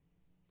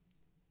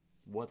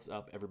What's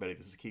up, everybody?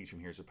 This is Keeks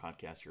from Here's Your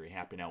Podcast. You're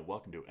happy now.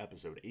 Welcome to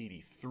episode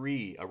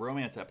 83, a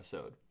romance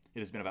episode. It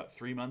has been about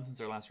 3 months since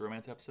our last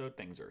romance episode.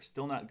 Things are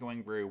still not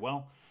going very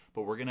well,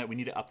 but we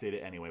need to update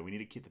it anyway. We need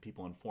to keep the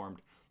people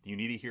informed. You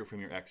need to hear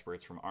from your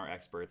experts, from our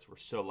experts. We're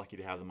so lucky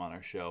to have them on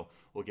our show.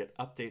 We'll get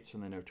updates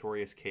from the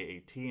notorious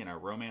KAT and our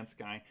romance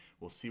guy.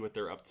 We'll see what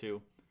they're up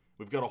to.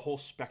 We've got a whole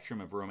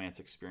spectrum of romance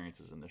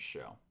experiences in this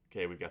show.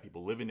 Okay, we've got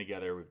people living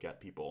together. We've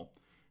got people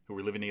who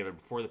were living together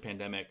before the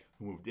pandemic,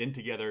 who moved in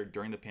together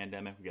during the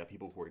pandemic. We've got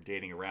people who are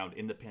dating around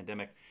in the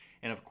pandemic.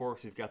 And of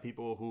course, we've got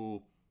people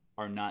who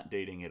are not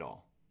dating at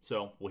all.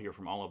 So we'll hear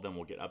from all of them.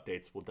 We'll get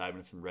updates. We'll dive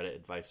into some Reddit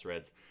advice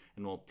threads,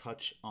 and we'll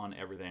touch on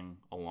everything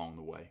along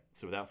the way.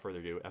 So without further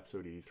ado,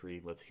 episode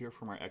 83, let's hear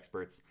from our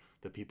experts,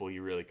 the people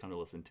you really come to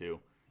listen to.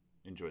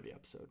 Enjoy the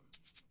episode.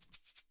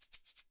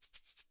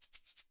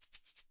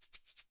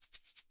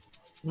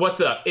 What's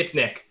up? It's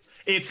Nick.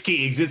 It's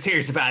Keeks. It's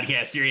Here's the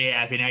Podcast. You're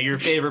happy now. Your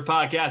favorite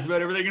podcast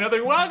about everything and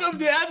nothing. Welcome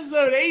to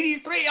episode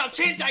 83 of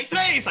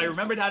Chinchai. I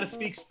remembered how to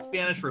speak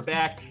Spanish. We're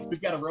back. We've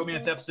got a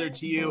romance episode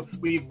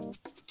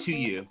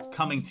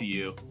coming to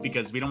you,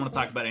 because we don't want to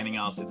talk about anything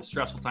else. It's a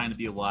stressful time to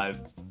be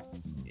alive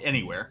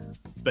anywhere,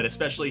 but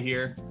especially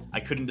here. I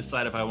couldn't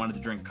decide if I wanted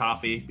to drink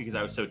coffee because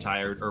I was so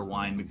tired, or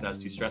wine because I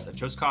was too stressed. I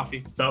chose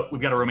coffee. But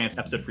we've got a romance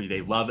episode for you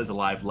today. Love is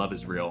alive. Love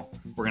is real.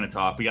 We're going to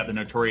talk. We got the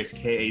notorious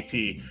KAT.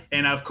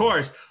 And of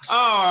course,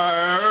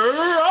 our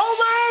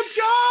romance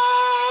guy!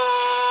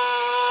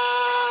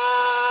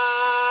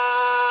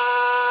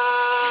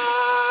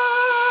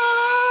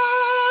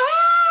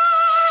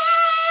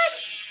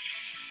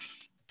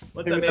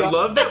 What's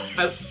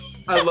up?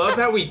 I love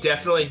how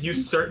you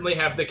certainly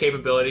have the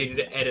capability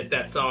to edit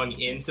that song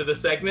into the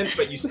segment,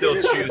 but you still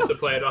choose to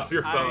play it off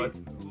your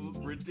phone.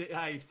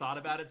 I thought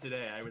about it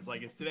today. I was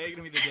like, is today going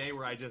to be the day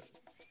where I just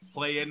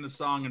play in the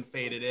song and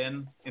fade it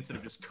in instead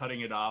of just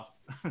cutting it off?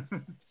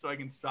 So I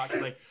can stop.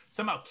 Like,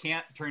 somehow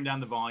can't turn down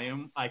the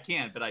volume. I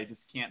can, but I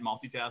just can't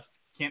multitask.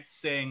 Can't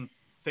sing,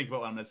 think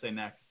about what I'm going to say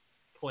next,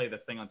 play the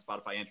thing on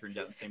Spotify and turn it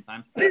down at the same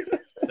time.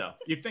 So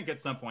you'd think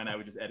at some point I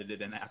would just edit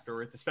it in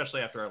afterwards,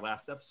 especially after our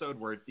last episode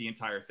where the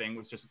entire thing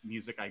was just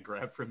music I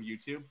grabbed from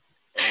YouTube.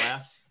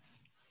 Alas,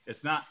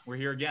 it's not. We're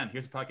here again.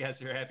 Here's a podcast.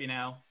 You're happy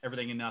now.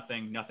 Everything and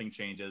nothing. Nothing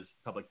changes.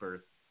 Public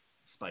birth,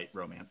 spite,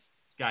 romance.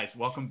 Guys,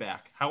 welcome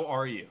back. How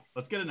are you?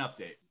 Let's get an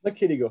update. Let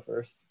Kitty go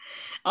first.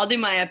 I'll do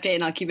my update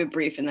and I'll keep it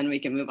brief, and then we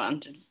can move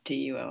on to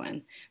you,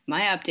 Owen.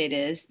 My update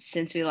is,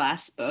 since we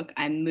last spoke,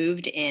 I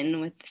moved in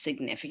with a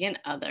significant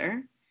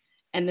other.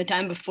 And the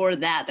time before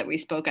that we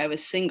spoke, I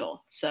was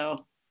single.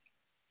 So.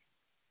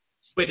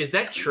 Wait, is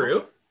that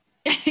true?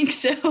 I think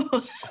so.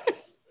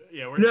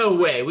 Yeah. No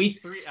way.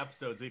 3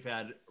 episodes. We've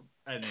had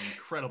an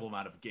incredible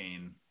amount of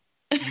gain.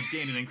 You've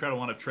gained an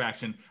incredible amount of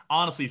traction.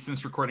 Honestly,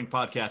 since recording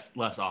podcasts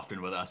less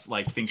often with us,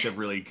 like, things have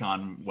really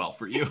gone well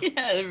for you.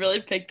 Yeah, it really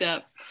picked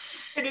up.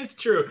 It is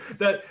true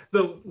that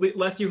the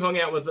less you hung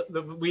out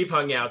we've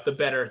hung out, the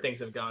better things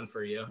have gone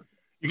for you.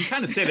 You can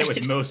kind of say that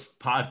with most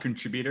pod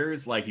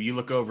contributors. Like, if you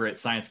look over at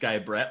Science Guy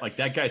Brett, like,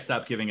 that guy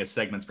stopped giving us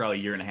segments probably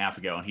a year and a half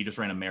ago, and he just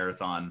ran a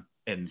marathon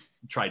and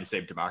tried to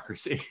save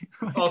democracy.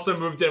 Also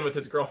moved in with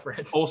his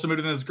girlfriend.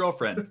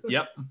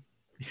 Yep.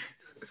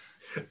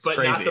 But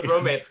crazy. Not the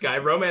romance guy.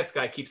 Romance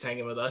guy keeps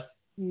hanging with us.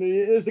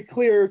 There's a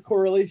clear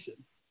correlation.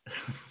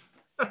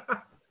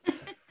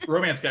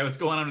 Romance guy, what's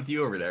going on with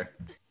you over there?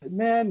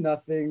 Man,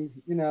 nothing.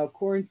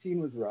 Quarantine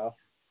was rough.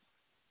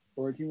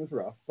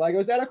 Like, I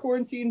was out of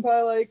quarantine by,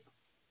 like,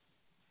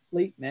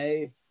 late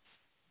May.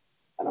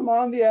 And I'm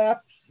on the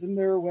apps, and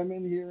there are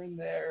women here and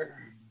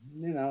there.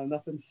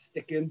 Nothing's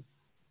sticking.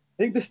 I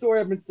think the story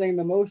I've been saying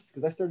the most,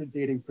 because I started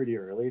dating pretty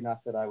early,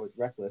 not that I was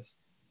reckless,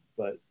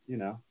 but,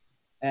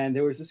 And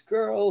there was this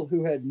girl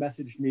who had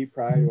messaged me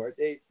prior to our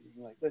date,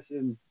 being like,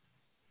 listen,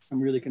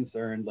 I'm really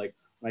concerned. Like,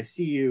 when I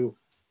see you,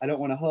 I don't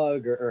want to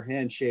hug or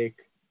handshake.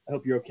 I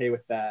hope you're okay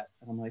with that.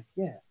 And I'm like,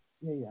 yeah,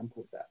 I'm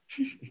cool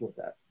with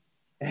that.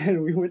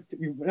 And we went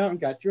out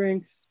and got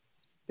drinks,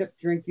 kept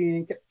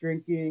drinking,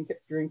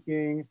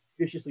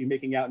 viciously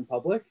making out in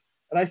public.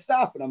 And I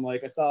stopped, and I'm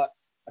like, I thought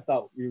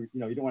you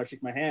don't want to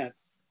shake my hand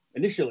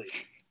initially.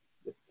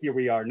 Here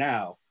we are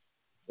now.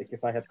 Like,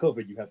 if I have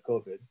COVID, you have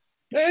COVID.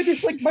 And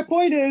just, like, my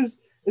point is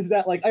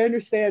that, like, I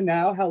understand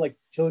now how, like,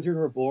 children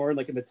were born,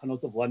 like, in the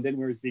tunnels of London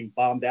where it was being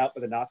bombed out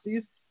by the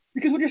Nazis.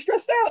 Because when you're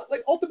stressed out,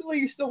 like, ultimately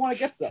you still want to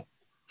get some.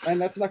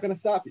 And that's not going to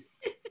stop you.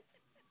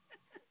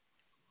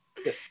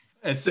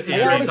 It's just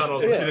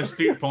an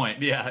astute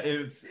point. Yeah,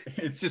 it's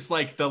just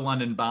like the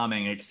London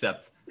bombing,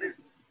 except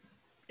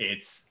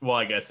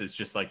I guess it's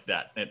just like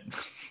that. It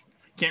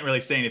can't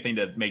really say anything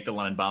to make the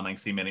London bombing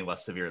seem any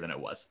less severe than it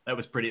was. That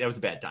was a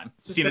bad time.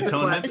 Seen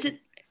Atonement,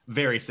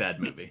 very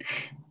sad movie.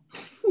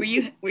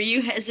 Were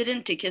you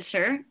hesitant to kiss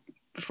her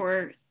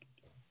before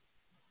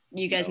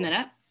you guys met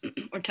up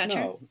or touch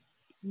her?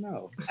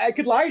 No. I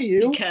could lie to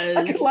you.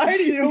 I could lie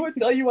to you and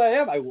tell you I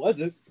am. I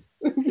wasn't.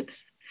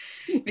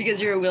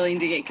 Because you were willing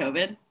to get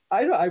COVID?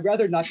 I'd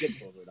rather not get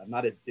COVID. I'm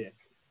not a dick.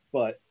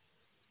 But,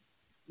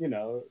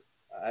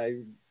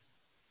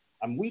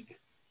 I'm weak.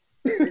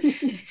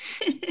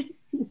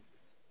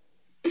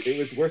 It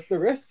was worth the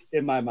risk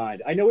in my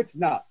mind. I know it's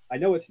not.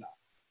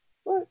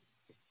 But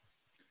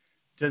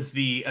does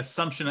the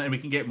assumption, and we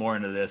can get more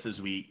into this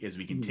as we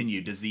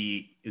continue,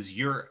 is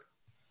your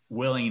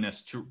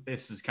willingness to,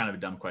 this is kind of a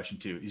dumb question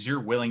too, is your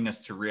willingness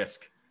to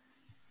risk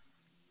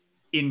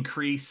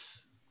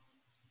increase,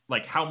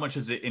 like how much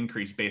does it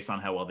increase based on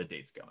how well the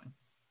date's going?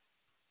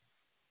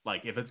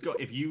 Like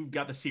if you've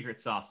got the secret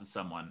sauce with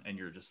someone and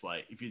you're just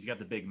like, if you've got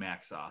the Big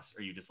Mac sauce,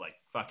 are you just like,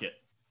 fuck it,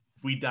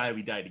 if we die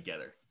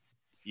together,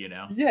 you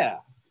know? Yeah.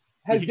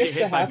 We could get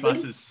hit by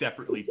buses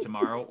separately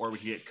tomorrow, or we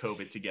could get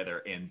COVID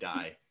together and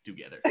die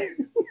together.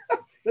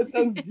 That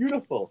sounds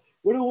beautiful.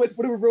 What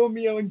a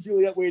Romeo and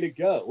Juliet way to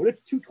go. What a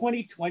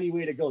 2020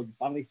 way to go. You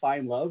finally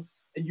find love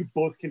and you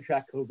both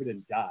contract COVID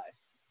and die.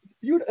 It's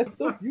beautiful. It's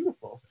so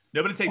beautiful.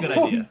 Nobody take that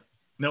idea.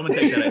 No one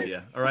take that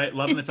idea. All right.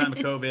 Love in the time of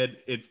COVID.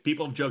 It's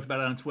people have joked about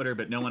it on Twitter,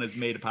 but no one has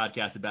made a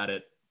podcast about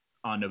it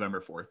on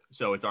November 4th.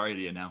 So it's our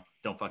idea now.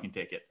 Don't fucking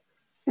take it.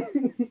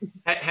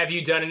 Have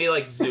you done any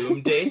like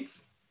Zoom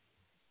dates?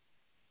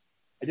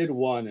 I did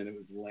one and it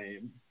was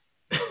lame.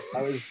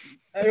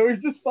 It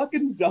was just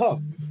fucking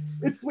dumb.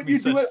 It's what you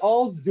do at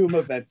all Zoom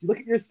events. You look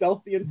at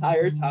yourself the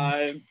entire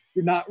time.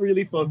 You're not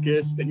really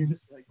focused, and you're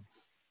just like,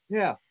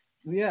 yeah.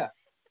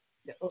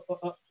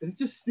 It's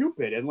just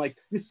stupid. And like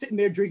you're sitting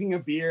there drinking a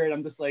beer, and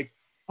I'm just like,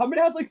 I'm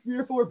gonna have like 3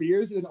 or 4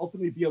 beers and then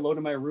ultimately be alone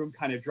in my room,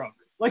 kind of drunk.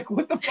 Like,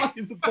 what the fuck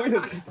is the point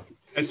of this?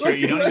 That's true.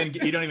 You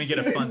don't even get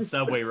a fun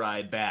subway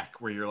ride back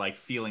where you're like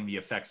feeling the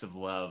effects of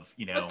love.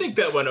 You know. I think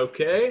that went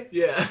okay.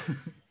 Yeah.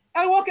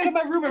 I walk out of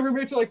my room, my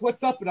roommates are like,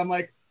 "What's up?" And I'm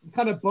like, I'm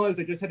kind of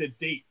buzzed. I just had a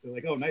date. They're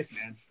like, "Oh, nice,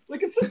 man."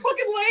 Like, it's just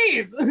fucking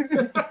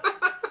lame.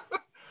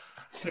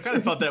 I kind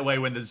of felt that way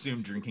when the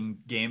Zoom drinking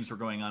games were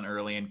going on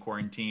early in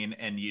quarantine,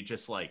 and you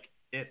just like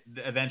it.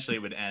 Eventually,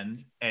 it would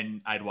end,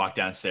 and I'd walk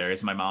downstairs,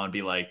 and my mom would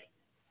be like,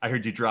 "I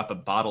heard you drop a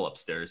bottle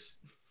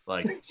upstairs.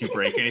 Like, did you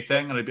break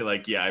anything?" And I'd be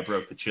like, "Yeah, I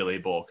broke the chili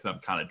bowl because I'm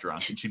kind of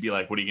drunk." And she'd be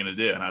like, "What are you gonna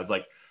do?" And I was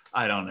like,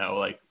 "I don't know.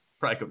 Like,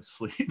 probably go to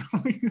sleep."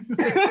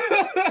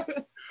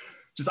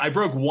 I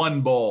broke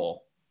one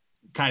bowl,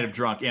 kind of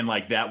drunk, and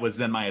like that was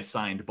then my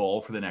assigned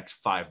bowl for the next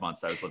 5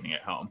 months I was living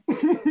at home.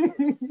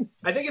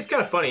 I think it's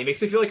kind of funny. It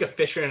makes me feel like a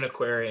fish in an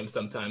aquarium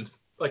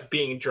sometimes, like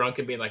being drunk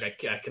and being like, I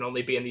can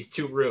only be in these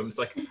 2 rooms.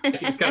 Like I can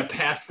just kind of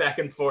pass back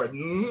and forth.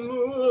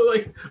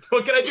 Like,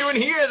 what can I do in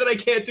here that I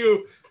can't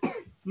do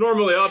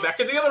normally? Oh, back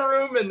in the other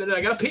room, and then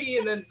I gotta pee,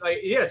 and then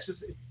like, yeah,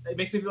 it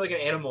makes me feel like an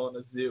animal in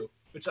a zoo,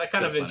 which I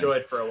kind of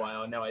enjoyed for a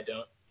while, and now I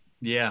don't.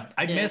 Yeah,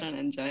 I don't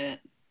enjoy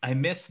it. I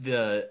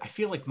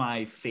feel like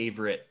my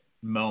favorite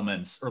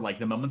moments, or like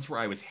the moments where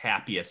I was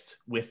happiest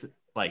with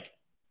like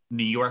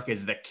New York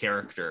as the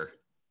character,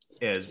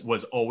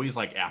 was always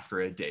like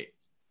after a date.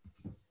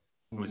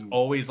 It was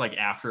always like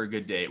after a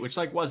good date, which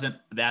like wasn't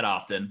that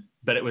often,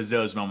 but it was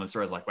those moments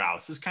where I was like, wow,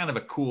 this is kind of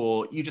a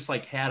cool, you just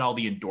like had all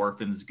the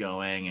endorphins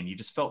going and you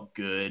just felt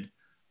good.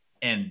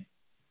 And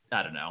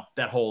I don't know,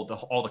 that all the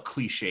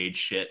cliched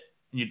shit.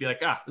 And you'd be like,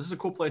 this is a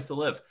cool place to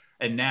live.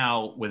 And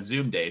now with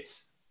Zoom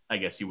dates, I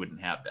guess you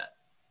wouldn't have that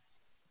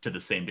to the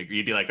same degree.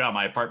 You'd be like, oh,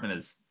 my apartment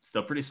is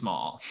still pretty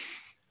small.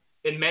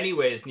 In many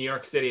ways, New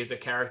York City is a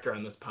character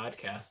on this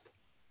podcast.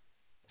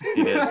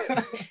 It is.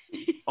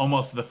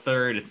 Almost the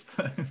third. It's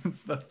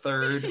the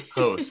third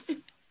host.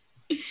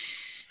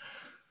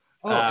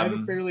 I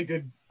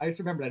just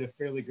remembered I had a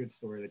fairly good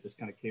story that just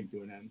kind of came to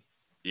an end.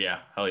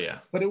 Yeah, hell yeah.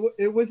 But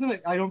it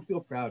wasn't, I don't feel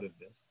proud of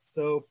this.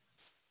 So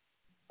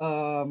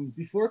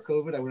before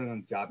COVID, I went on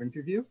a job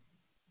interview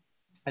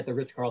at the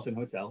Ritz-Carlton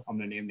Hotel. I'm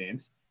going to name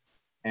names.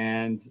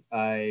 And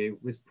I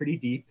was pretty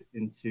deep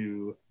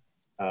into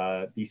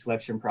the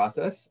selection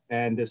process.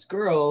 And this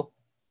girl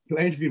who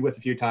I interviewed with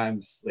a few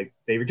times, like,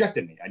 they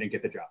rejected me. I didn't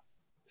get the job.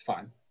 It's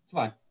fine.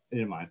 I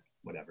didn't mind.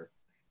 Whatever.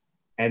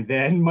 And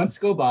then months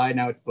go by.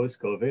 Now it's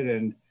post-COVID.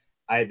 And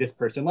this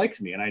person likes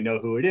me. And I know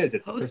who it is.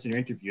 It's the person who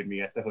interviewed me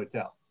at the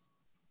hotel.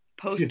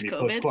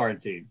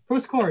 Post-quarantine.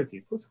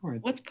 Post-quarantine.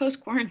 What's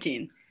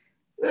post-quarantine?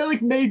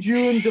 Like May,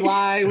 June,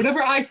 July, whenever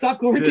I stop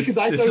quarantine because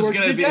I started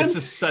working again. This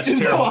is such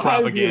terrible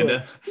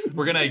propaganda.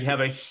 We're gonna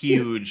have a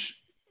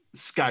huge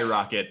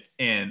skyrocket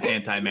in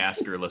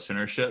anti-masker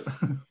listenership.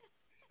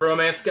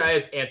 Romance guy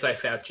is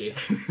anti-Fauci.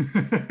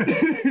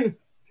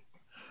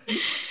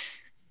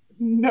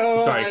 No,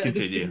 sorry,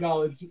 continue.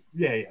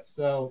 Yeah.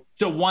 So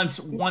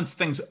once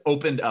things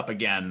opened up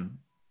again,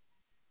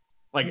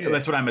 like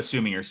that's what I'm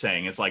assuming you're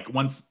saying is like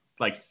once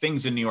like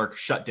things in New York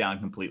shut down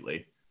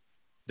completely.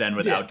 Then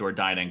with outdoor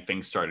dining,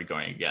 things started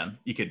going again.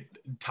 You could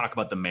talk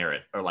about the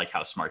merit or like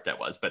how smart that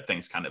was, but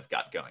things kind of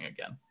got going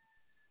again.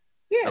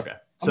 Yeah. Okay.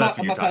 So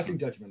I'm not passing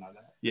judgment on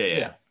that.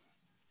 Yeah.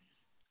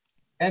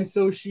 And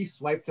so she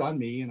swiped on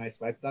me and I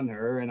swiped on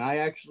her. And I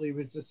actually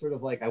was just sort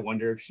of like, I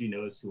wonder if she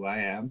knows who I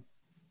am.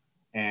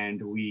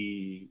 And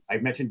I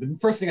mentioned, the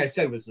first thing I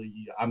said was,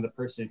 I'm the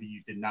person who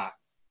you did not,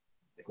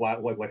 like,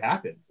 what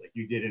happens? Like,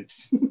 you didn't,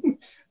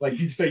 like,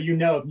 you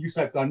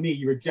swiped on me,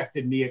 you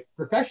rejected me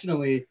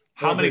professionally.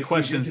 How many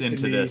questions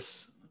into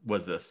this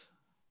was this?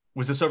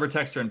 Was this over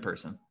text or in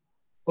person?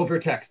 over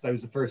text. I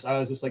was the first. I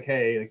was just like,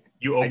 hey, like,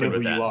 You I know opened who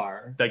with that. you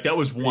are. Like that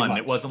was Pretty one. much.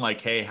 It wasn't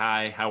like, hey,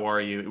 hi, how are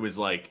you? It was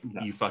like,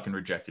 No. you fucking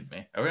rejected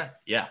me. Okay.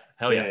 Yeah.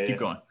 Hell yeah. Keep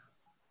going.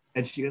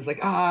 And she was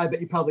like, I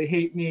bet you probably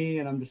hate me.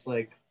 And I'm just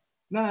like,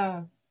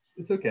 nah,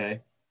 it's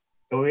okay.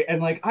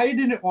 And like, I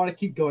didn't want to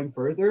keep going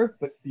further,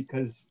 but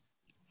because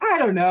I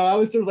don't know, I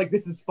was sort of like,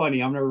 this is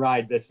funny. I'm going to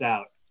ride this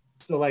out.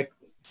 So like,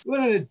 we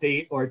went on a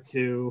date or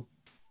two,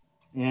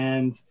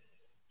 and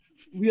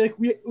we've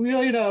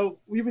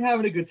been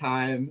having a good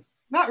time.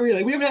 Not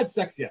really. We haven't had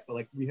sex yet, but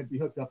like we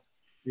hooked up.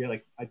 We had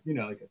like,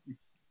 we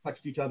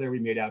touched each other. We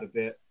made out a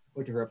bit.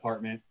 Went to her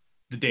apartment.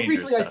 The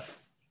dangerous stuff.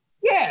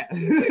 Yeah.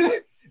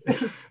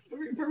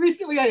 But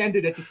recently I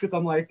ended it just because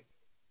I'm like,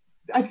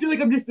 I feel like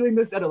I'm just doing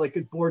this out of like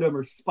a boredom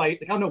or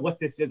spite. Like, I don't know what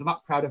this is. I'm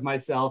not proud of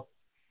myself.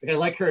 Like, I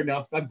like her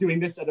enough. I'm doing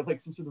this out of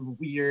like some sort of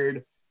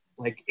weird,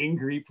 like,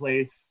 angry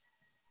place.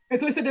 And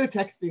so I sent her a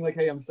text being like,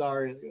 hey, I'm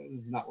sorry. This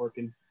is not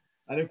working.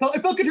 And it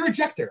felt good to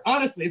reject her,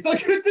 honestly. It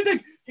felt good to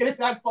like, get it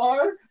that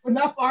far, but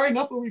not far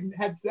enough when we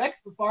had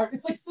sex, but far.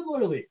 It's like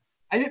similarly.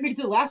 I didn't make it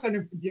to the last round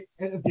of the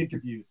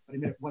interviews, but I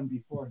made it one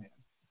beforehand.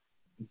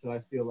 And so I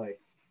feel like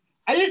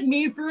I didn't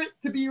mean for it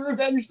to be a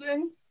revenge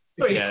thing.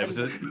 Yeah, it was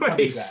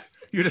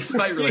you had a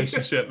spite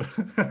relationship.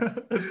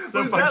 Was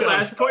that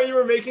last point you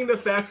were making the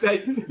fact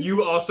that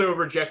you also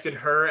rejected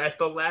her at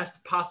the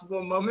last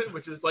possible moment,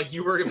 which is like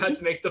you were about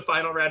to make the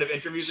final round of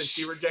interviews and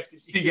she rejected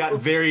you? She got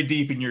very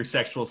deep in your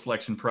sexual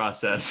selection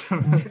process.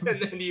 And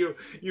then you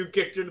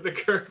kicked her to the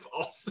curb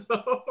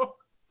also.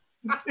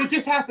 It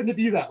just happened to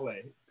be that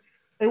way.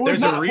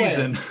 There's a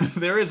reason.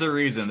 There is a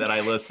reason that I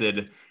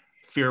listed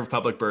fear of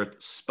public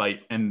birth,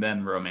 spite, and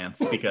then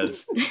romance,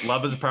 because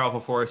love is a powerful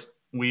force.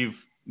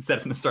 We've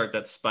said from the start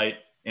that spite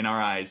in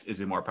our eyes is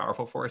a more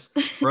powerful force.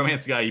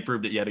 Romance guy, you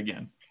proved it yet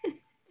again.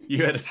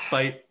 You had a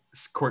spite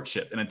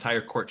courtship, an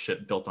entire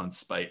courtship built on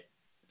spite.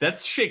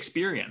 That's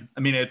Shakespearean. I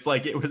mean, it's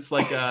like it's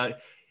like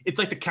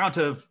the Count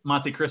of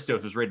Monte Cristo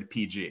was rated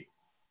PG,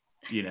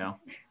 you know?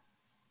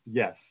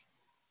 Yes.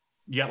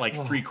 You got like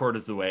 3/4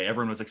 of the way.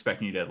 Everyone was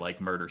expecting you to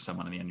like murder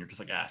someone in the end. You're just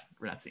like,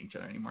 we're not seeing each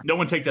other anymore. No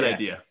one take that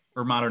idea.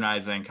 We're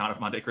modernizing Count of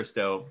Monte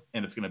Cristo,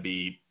 and it's going to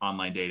be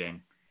online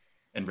dating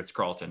and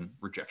Ritz-Carlton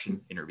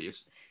rejection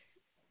interviews.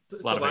 A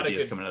lot of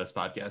ideas coming out of this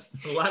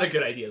podcast. A lot of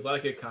good ideas, a lot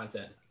of good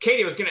content.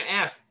 Katie, I was going to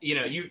ask,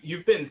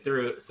 you've been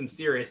through some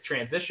serious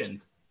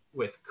transitions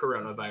with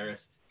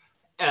coronavirus.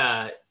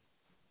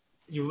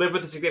 You live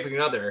with a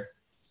significant other.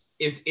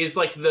 Is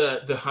like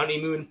the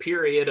honeymoon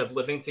period of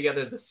living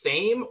together the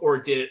same, or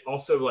did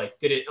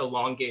it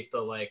elongate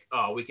the like,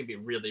 oh, we can be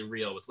really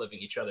real with living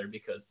each other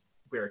because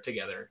we're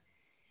together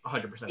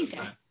 100% of the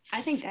time?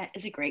 I think that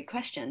is a great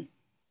question.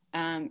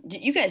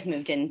 You guys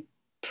moved in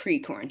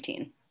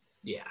pre-quarantine.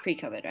 Yeah.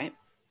 Pre-COVID, right?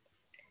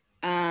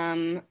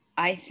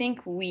 I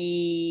think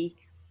we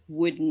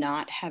would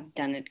not have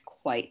done it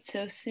quite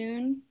so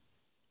soon.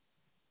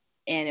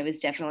 And it was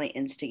definitely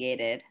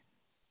instigated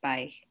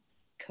by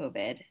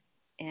COVID.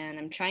 And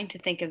I'm trying to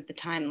think of the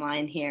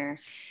timeline here.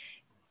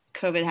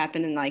 COVID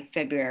happened in like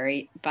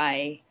February.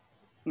 By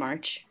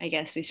March, I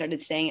guess, we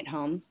started staying at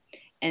home.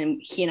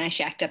 And he and I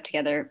shacked up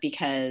together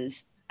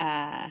because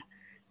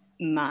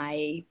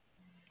my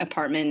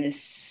apartment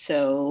is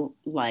so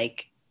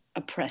like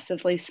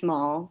oppressively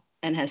small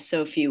and has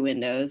so few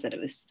windows that it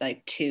was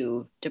like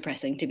too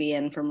depressing to be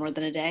in for more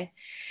than a day.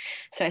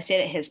 So I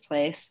stayed at his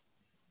place.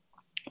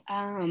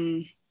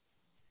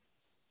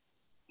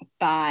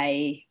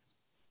 By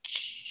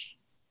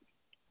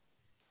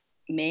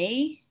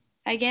May,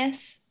 I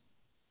guess,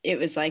 it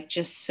was like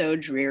just so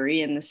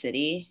dreary in the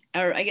city.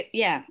 Or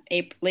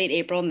late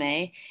April,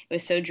 May. It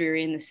was so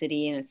dreary in the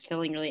city and it's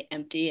feeling really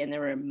empty, and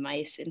there were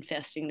mice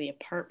infesting the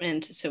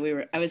apartment.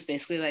 So I was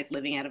basically like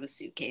living out of a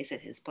suitcase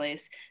at his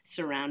place,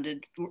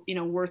 surrounded,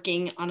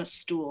 working on a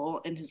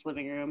stool in his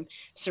living room,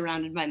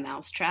 surrounded by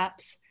mouse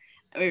traps.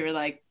 We were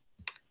like,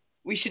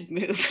 we should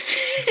move.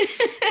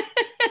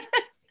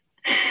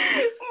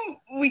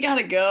 We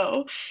gotta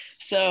go.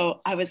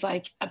 So I was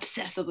like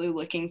obsessively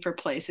looking for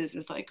places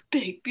with like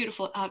big,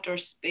 beautiful outdoor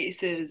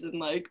spaces and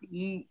like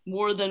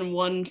more than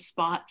one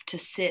spot to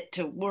sit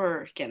to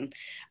work. And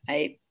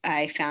I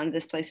found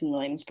this place in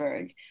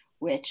Williamsburg,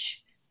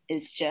 which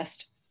is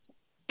just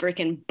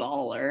freaking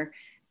baller,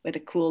 with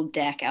a cool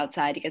deck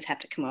outside. You guys have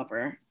to come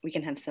over. We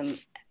can have some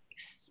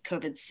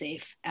COVID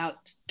safe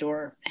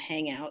outdoor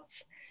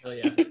hangouts. Oh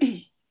yeah.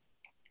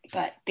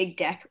 But big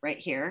deck right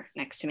here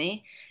next to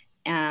me.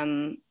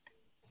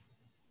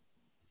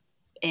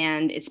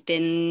 And it's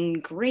been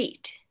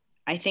great.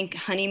 I think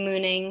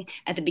honeymooning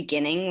at the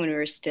beginning, when we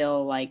were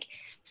still like,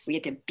 we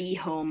had to be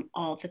home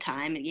all the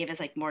time, it gave us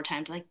like more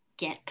time to like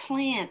get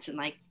plants and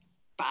like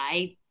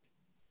buy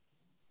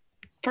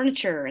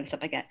furniture and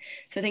stuff like that.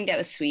 So I think that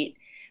was sweet.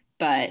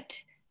 But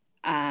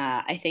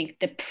I think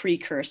the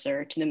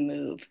precursor to the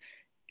move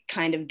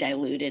kind of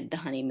diluted the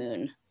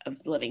honeymoon of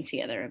living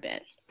together a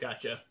bit.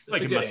 Gotcha.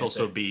 Like it must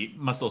also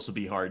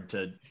be hard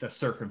to, the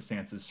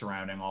circumstances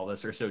surrounding all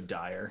this are so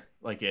dire.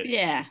 Like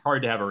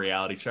hard to have a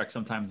reality check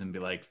sometimes and be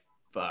like,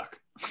 fuck.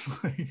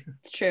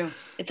 It's true.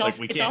 It's Like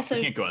also we it's can't also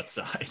we can't go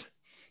outside.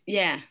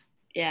 yeah.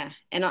 Yeah.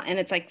 And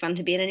it's like fun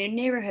to be in a new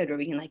neighborhood where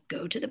we can like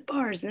go to the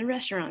bars and the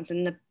restaurants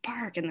and the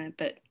park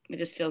but it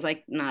just feels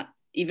like not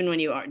even when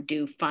you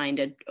do find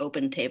an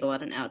open table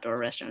at an outdoor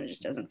restaurant, it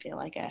just doesn't feel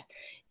like a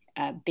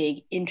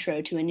big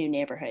intro to a new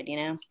neighborhood, you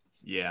know?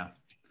 Yeah.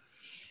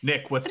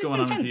 Nick, what's But it's going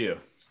been on with fun. you?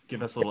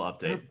 Give us a little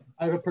update.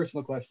 I have a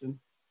personal question.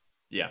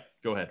 Yeah,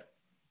 go ahead.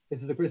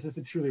 This is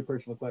a truly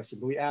personal question,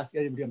 but we ask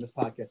anybody on this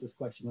podcast this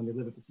question when they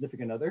live with a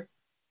significant other.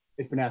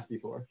 It's been asked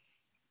before,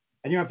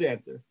 and you don't have to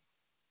answer.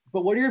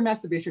 But what are your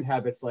masturbation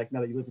habits like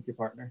now that you live with your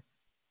partner?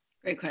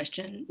 Great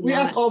question. We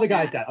ask all the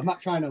guys that. I'm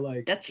not trying to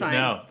like. That's fine.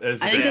 No,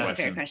 that's a I think great that's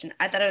a fair question.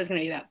 I thought it was going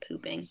to be about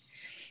pooping.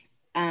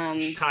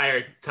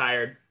 Tired.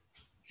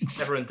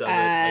 Everyone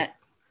does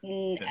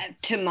it.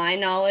 To my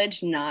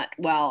knowledge, not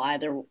while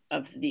either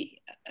of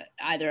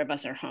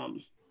us are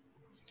home.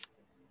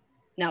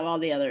 Not while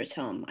the other is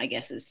home, I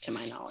guess, is to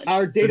my knowledge.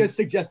 Our data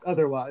suggests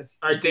otherwise.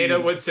 Our data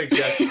would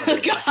suggest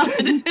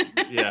otherwise.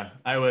 Yeah,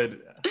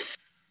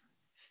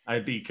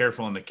 I'd be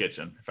careful in the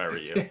kitchen if I were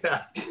you.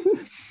 Yeah.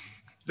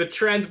 The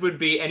trend would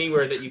be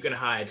anywhere that you can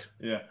hide.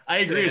 Yeah, I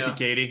agree with you,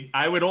 Katie.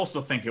 I would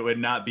also think it would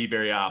not be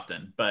very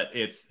often, but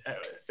it's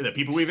the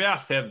people we've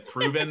asked have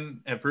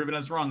proven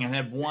us wrong and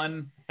have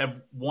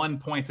won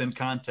points in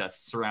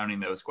contests surrounding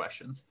those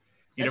questions.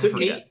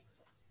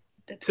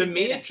 To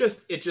me,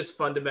 it just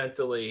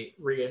fundamentally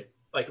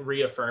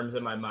reaffirms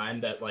in my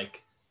mind that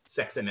like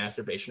sex and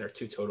masturbation are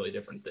two totally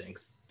different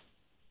things.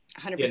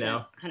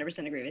 100%.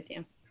 100% agree with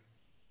you.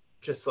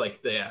 Just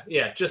like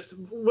just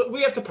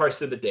we have to parse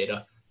through the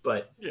data.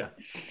 But yeah,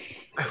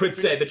 I would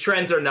say the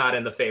trends are not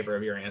in the favor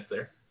of your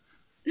answer.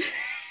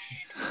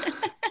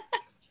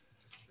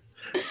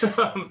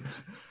 Well,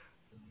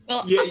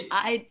 yeah.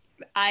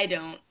 I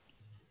don't.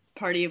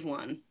 Party of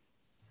one.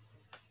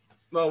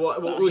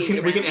 Well, we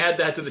can add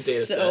that to the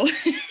data set.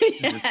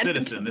 He's a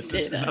citizen. This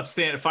is an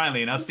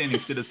upstanding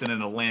citizen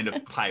in a land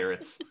of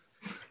pirates.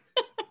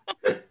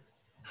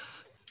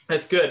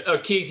 That's good. Oh,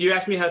 Keegs, you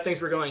asked me how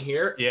things were going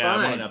here. Yeah,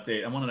 Fine. I want an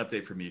update. I want an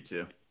update from you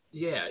too.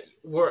 Yeah,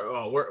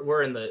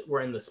 we're in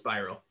the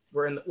spiral.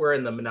 We're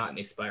in the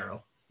monotony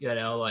spiral. You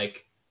know,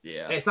 like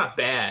yeah, and it's not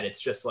bad.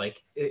 It's just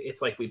like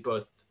it's like we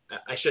both.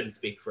 I shouldn't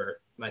speak for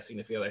my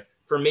significant other.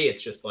 For me,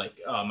 it's just like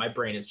my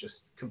brain is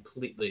just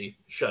completely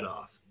shut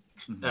off.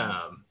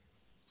 Mm-hmm.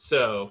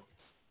 So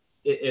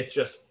it's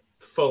just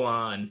full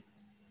on.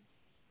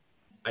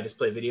 I just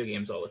play video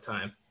games all the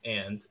time,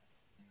 and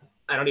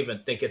I don't even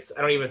think it's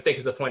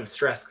a point of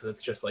stress because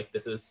it's just like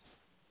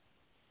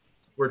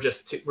we're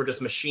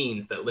just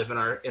machines that live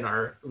in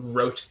our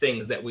rote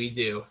things that we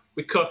do.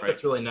 We cook. Right.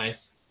 That's really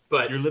nice.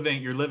 But you're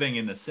living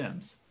in The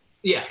Sims.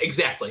 Yeah,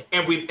 exactly.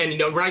 And we're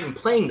not even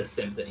playing The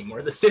Sims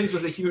anymore. The Sims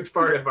was a huge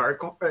part of our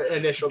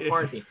initial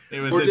quarantine.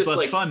 It's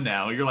less fun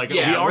now. You're like,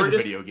 we are the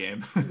video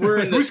game. We're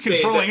in Who's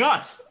controlling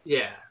us?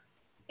 Yeah.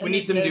 And we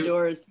need some new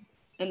doors.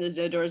 And there's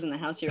no doors in the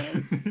house you're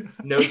in.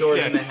 No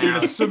doors in the house. You're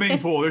in a swimming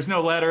pool. There's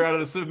no ladder out of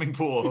the swimming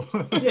pool.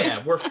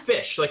 Yeah, we're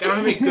fish. Like I don't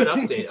have any good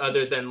update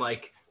other than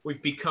like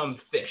we've become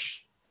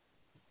fish.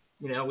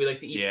 You know, we like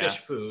to eat fish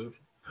food.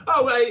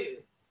 Oh,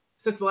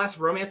 since the last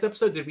romance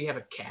episode, did we have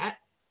a cat?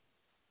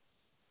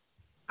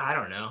 I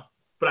don't know,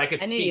 but I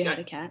knew you had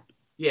a cat.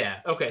 Yeah.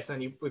 Okay. So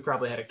we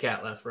probably had a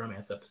cat last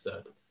romance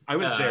episode. I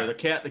was there. The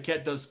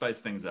cat does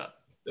spice things up.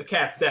 The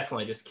cat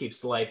definitely just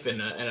keeps life in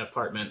an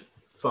apartment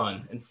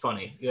fun and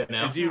funny. You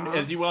know. As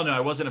you well know, I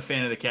wasn't a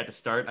fan of the cat to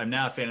start. I'm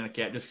now a fan of the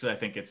cat just because I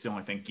think it's the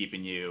only thing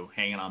keeping you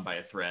hanging on by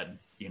a thread.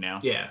 You know.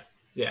 Yeah.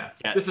 Yeah.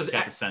 Cat's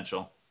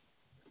essential.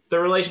 The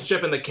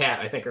relationship and the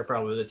cat, I think, are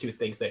probably the two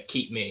things that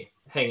keep me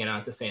hanging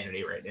on to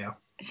sanity right now.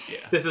 Yeah.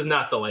 This is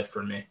not the life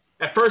for me.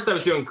 At first, I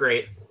was doing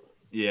great.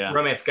 Yeah.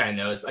 Romance guy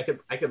knows. I could.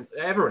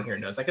 Everyone here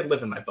knows. I could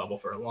live in my bubble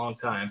for a long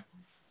time,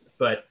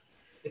 but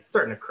it's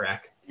starting to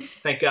crack.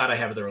 Thank God I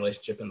have the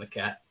relationship and the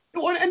cat.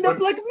 You want to end up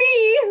like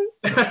me?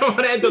 I want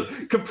to end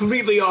up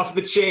completely off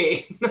the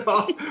chain,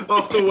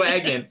 off the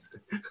wagon,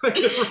 like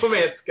the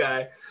romance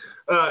guy.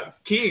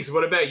 Keegs,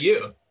 what about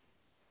you?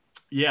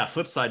 Yeah.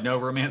 Flip side: no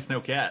romance, no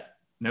cat,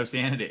 no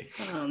sanity.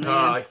 Oh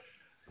man.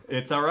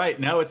 It's all right.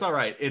 No, it's all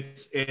right.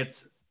 It's.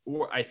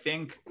 I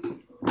think.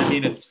 I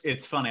mean,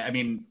 it's funny. I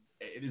mean.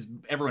 It is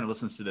everyone who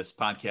listens to this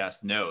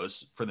podcast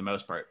knows for the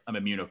most part I'm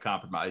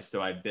immunocompromised,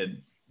 so I've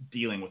been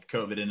dealing with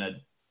COVID in a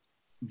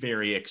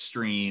very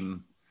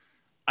extreme.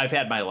 I've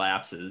had my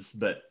lapses,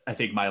 but I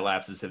think my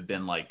lapses have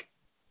been like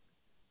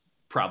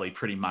probably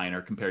pretty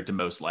minor compared to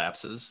most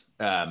lapses.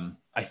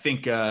 I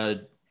think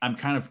I'm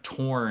kind of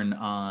torn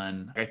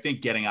on. I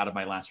think getting out of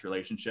my last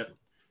relationship,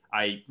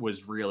 I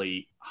was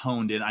really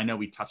honed in. I know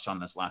we touched on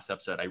this last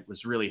episode. I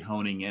was really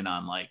honing in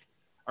on like,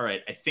 all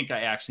right, I think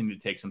I actually need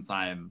to take some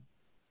time.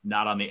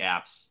 Not on the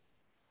apps,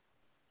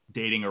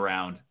 dating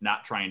around,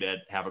 not trying to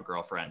have a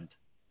girlfriend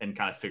and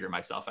kind of figure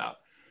myself out.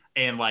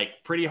 And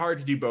like pretty hard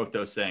to do both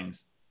those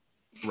things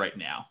right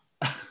now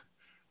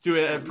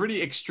to a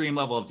pretty extreme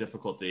level of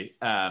difficulty.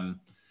 And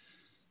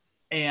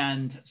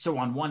so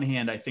on one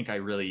hand, I think I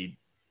really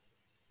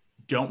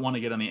don't want to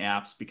get on the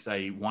apps because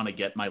I want to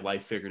get my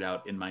life figured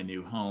out in my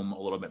new home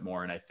a little bit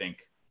more. And I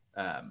think,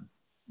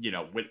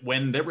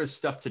 when there was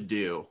stuff to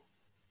do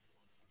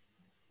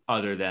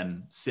other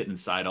than sit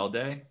inside all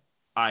day,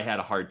 I had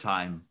a hard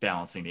time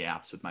balancing the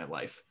apps with my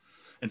life.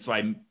 And so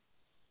I'm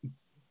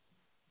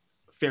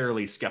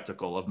fairly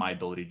skeptical of my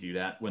ability to do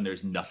that when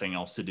there's nothing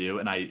else to do.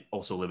 And I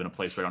also live in a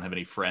place where I don't have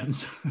any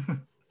friends.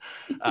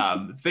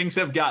 Things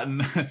have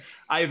gotten,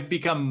 I've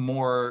become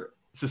more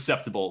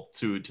susceptible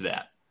to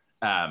that.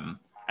 And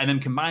then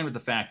combined with the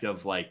fact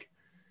of like,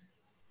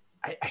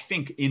 I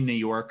think in New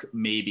York,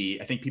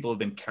 maybe, I think people have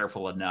been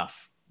careful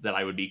enough that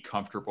I would be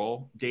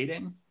comfortable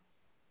dating.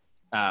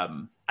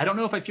 I don't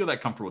know if I feel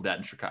that comfortable with that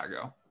in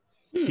Chicago.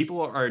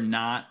 People are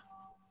not,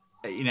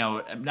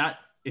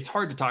 it's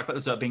hard to talk about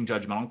this without being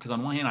judgmental, because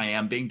on one hand, I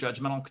am being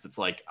judgmental because it's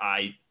like,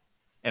 I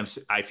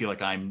feel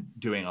like I'm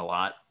doing a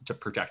lot to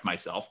protect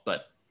myself,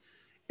 but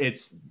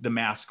it's the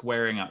mask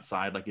wearing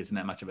outside, like, isn't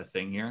that much of a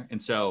thing here.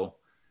 And so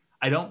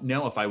I don't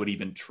know if I would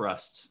even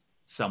trust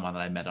someone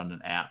that I met on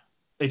an app.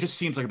 It just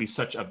seems like it'd be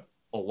such a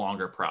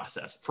longer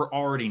process for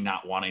already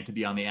not wanting to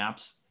be on the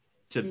apps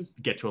to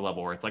get to a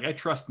level where it's like, I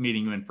trust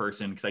meeting you in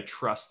person because I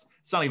trust,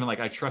 it's not even like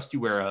I trust you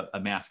wear a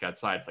mask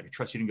outside. It's like, I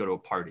trust you can go to a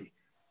party,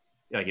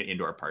 like an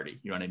indoor party.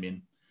 You know what I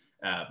mean?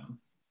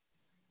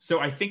 So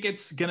I think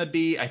it's going to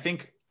be,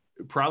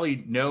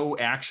 probably no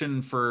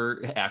action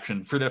for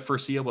the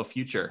foreseeable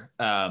future,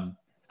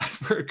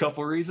 for a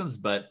couple of reasons,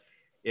 but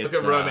it's,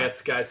 look at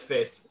romance guy's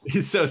face.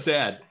 He's so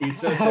sad.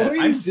 He's so sad. How are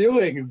you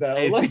doing though?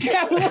 Like,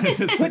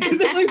 is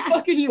it like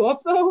fucking you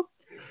up though?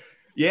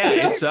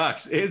 Yeah, it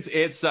sucks.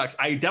 It sucks.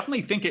 I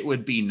definitely think it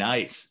would be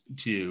nice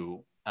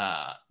to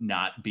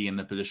not be in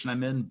the position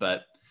I'm in,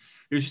 but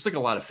there's just like a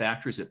lot of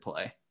factors at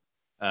play.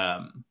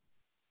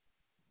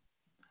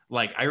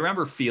 Like, I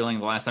remember feeling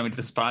the last time we did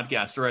this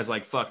podcast where I was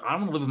like, fuck, I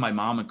don't want to live with my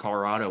mom in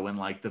Colorado when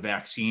like the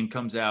vaccine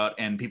comes out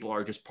and people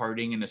are just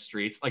partying in the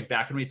streets. Like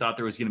back when we thought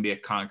there was going to be a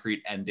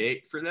concrete end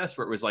date for this,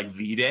 where it was like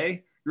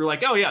V-Day, we were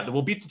like, oh yeah,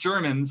 we'll beat the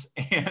Germans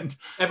and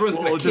everyone's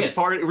going to just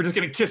party. We're just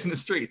going to kiss in the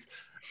streets.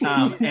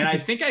 And I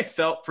think I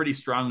felt pretty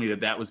strongly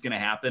that was going to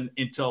happen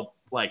until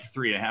like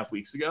 3.5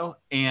 weeks ago.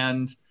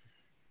 And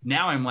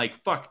now I'm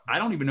like, fuck, I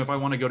don't even know if I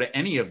want to go to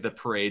any of the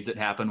parades that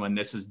happen when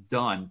this is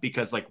done,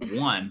 because like,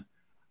 one,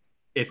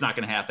 it's not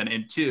going to happen.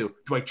 And two,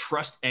 do I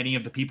trust any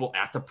of the people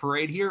at the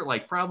parade here?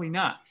 Like, probably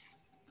not.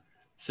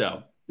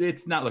 So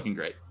it's not looking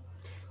great.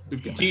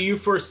 Do you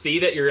foresee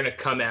that you're going to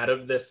come out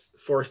of this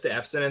forced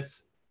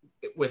abstinence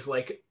with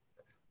like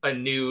a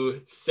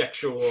new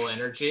sexual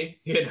energy?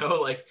 You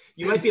know, like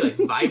you might be like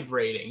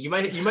vibrating. You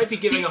might be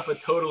giving off a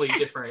totally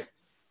different,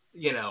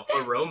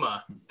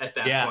 aroma at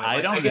that point. Yeah, Like,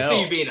 I don't I know. could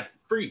see you being a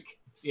freak,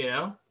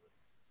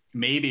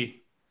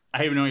 Maybe.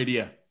 I have no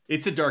idea.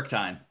 It's a dark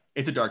time.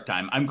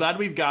 I'm glad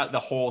we've got the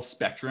whole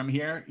spectrum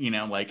here.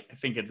 Like, I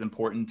think it's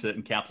important to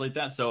encapsulate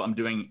that. So I'm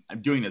doing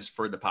this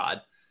for the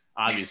pod,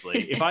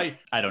 obviously. If I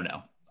don't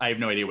know. I have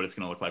no idea what it's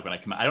going to look like when I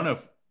come out. I don't know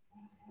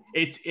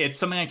if it's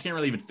something I can't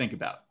really even think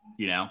about.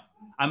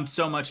 I'm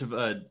so much of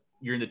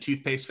you're in the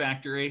toothpaste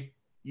factory.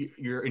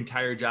 Your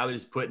entire job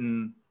is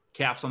putting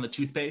caps on the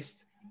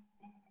toothpaste,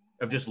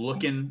 of just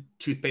looking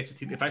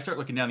toothpaste. If I start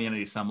looking down the end of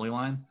the assembly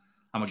line,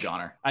 I'm a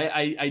goner.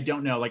 I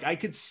don't know. Like, I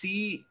could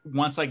see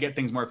once I get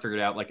things more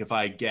figured out, like if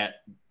I get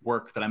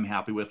work that I'm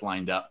happy with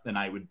lined up, then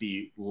I would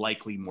be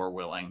likely more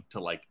willing to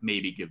like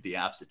maybe give the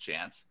apps a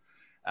chance.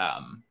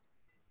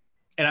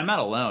 And I'm not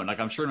alone. Like,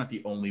 I'm sure I'm not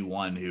the only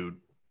one who,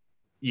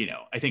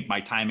 I think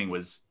my timing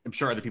was, I'm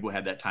sure other people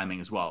had that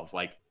timing as well, of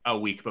like a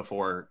week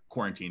before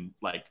quarantine,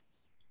 like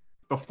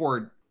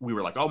before we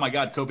were like, oh my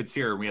God, COVID's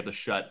here and we have to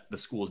shut the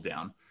schools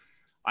down.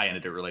 I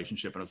ended a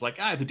relationship and I was like,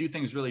 I have to do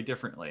things really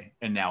differently.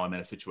 And now I'm in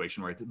a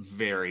situation where it's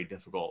very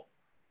difficult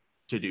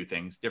to do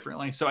things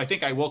differently. So I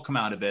think I will come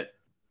out of it,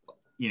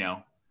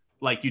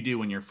 like you do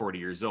when you're 40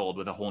 years old,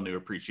 with a whole new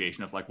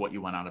appreciation of like what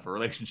you want out of a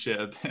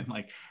relationship and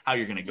like how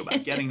you're going to go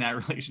about getting that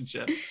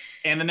relationship.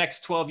 And the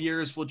next 12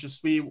 years will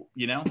just be,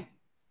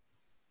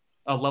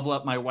 I'll level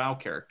up my WoW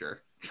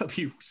character. It'll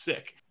be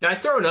sick. Can I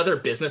throw another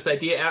business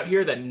idea out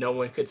here that no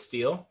one could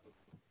steal?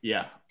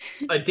 Yeah.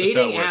 A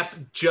dating app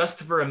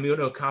just for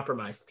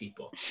immunocompromised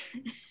people.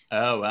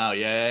 Oh, wow.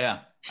 Yeah.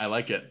 I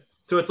like it.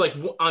 So it's like,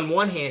 on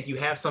one hand, you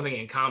have something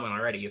in common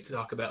already. You have to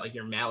talk about like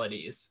your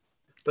maladies.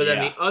 But then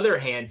the other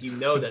hand,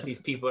 that these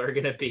people are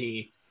going to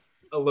be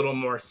a little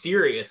more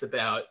serious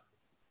about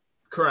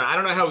corona. I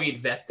don't know how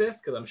we'd vet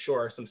this, because I'm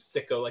sure some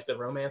sicko like the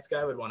romance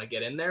guy would want to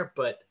get in there.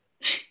 But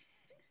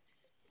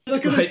I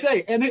was going to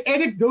say, and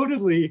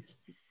anecdotally,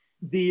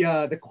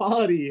 the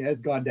quality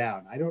has gone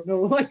down. I don't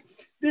know, like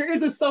there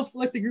is a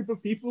self-selecting group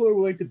of people who are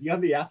willing to be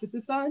on the app at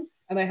this time,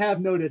 and I have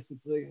noticed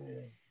it's like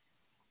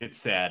it's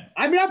sad.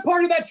 I mean, I'm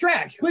part of that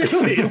trash,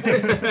 clearly. I'm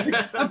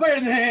part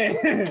of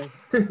the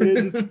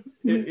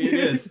it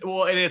is.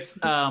 Well, and it's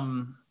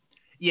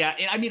yeah,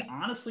 and I mean,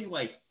 honestly,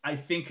 like I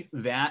think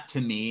that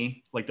to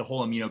me, like the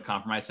whole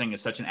immunocompromised thing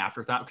is such an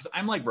afterthought, because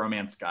I'm like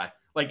romance guy,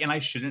 like, and I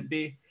shouldn't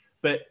be,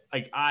 but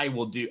like I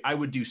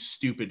would do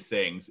stupid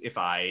things if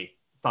I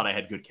thought I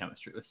had good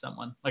chemistry with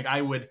someone. Like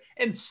I would,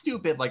 and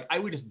stupid, like I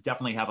would just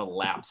definitely have a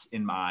lapse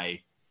in my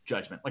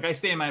judgment. Like I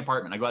stay in my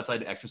apartment, I go outside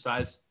to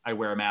exercise, I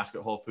wear a mask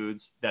at Whole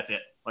Foods. That's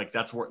it. Like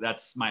that's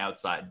my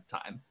outside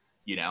time,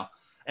 you know?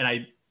 And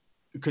I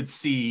could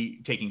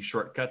see taking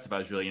shortcuts if I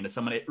was really into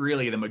someone. It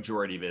really, the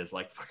majority of it is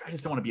like, fuck, I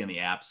just don't want to be on the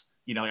apps.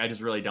 You know, like, I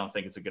just really don't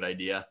think it's a good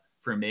idea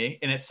for me.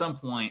 And at some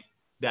point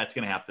that's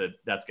going to have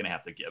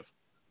to give,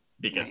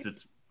 because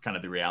it's kind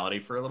of the reality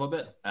for a little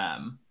bit.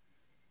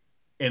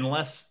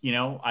 Unless, you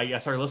know, I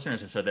guess our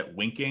listeners have said that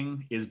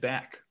winking is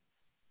back.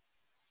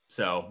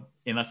 So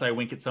unless I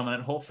wink at someone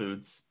at Whole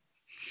Foods,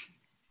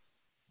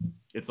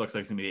 it looks like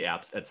it's gonna be the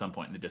apps at some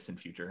point in the distant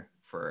future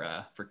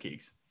for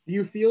Keegs. Do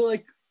you feel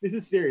like, this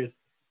is serious,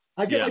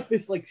 I get like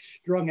this like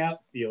strung out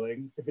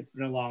feeling if it's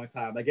been a long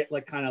time. I get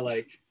like kind of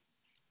like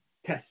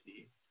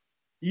testy.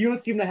 You don't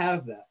seem to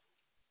have that.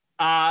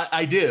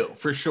 I do,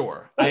 for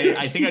sure.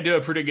 I think I do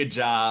a pretty good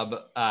job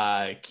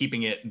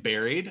keeping it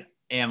buried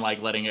and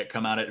like letting it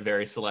come out at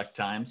very select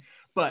times.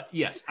 But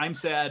yes, I'm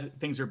sad.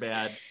 Things are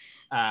bad.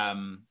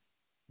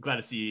 Glad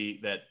to see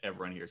that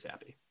everyone here is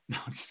happy. No,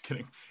 I'm just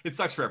kidding. It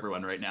sucks for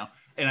everyone right now.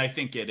 And I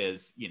think it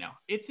is, you know,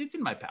 it's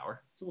in my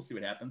power. So we'll see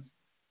what happens.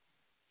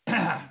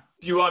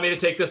 Do you want me to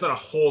take this on a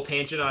whole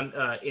tangent on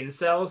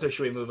incels, or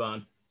should we move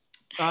on?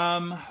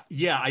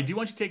 Yeah, I do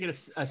want you to take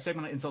it a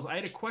segment on incels. I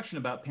had a question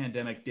about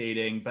pandemic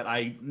dating, but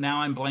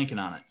now I'm blanking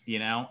on it. You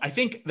know, I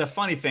think the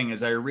funny thing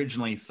is I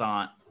originally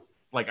thought,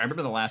 like, I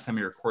remember the last time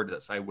we recorded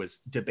this, I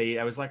was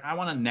like, I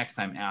want to next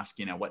time ask,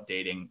 you know, what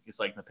dating is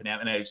like in the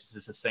pandemic. And it's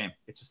just the same.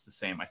 It's just the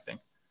same, I think.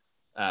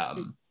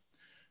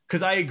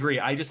 Because I agree.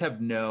 I just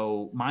have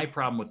my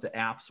problem with the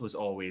apps was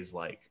always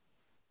like,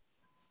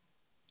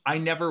 I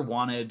never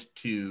wanted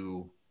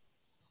to,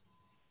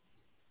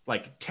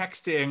 like,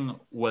 texting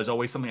was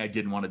always something I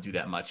didn't want to do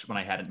that much when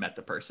I hadn't met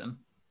the person.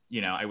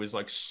 You know, I was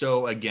like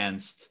so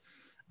against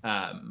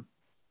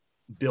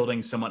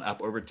building someone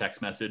up over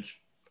text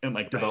message and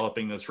like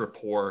developing this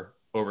rapport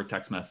over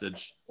text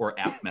message or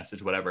app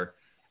message, whatever,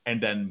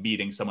 and then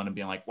meeting someone and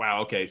being like,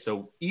 wow, okay,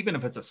 so even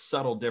if it's a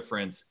subtle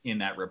difference in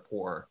that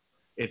rapport,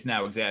 it's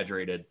now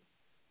exaggerated.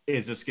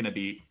 Is this going to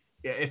be,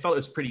 it felt it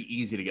was pretty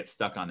easy to get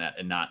stuck on that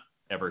and not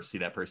ever see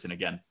that person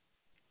again.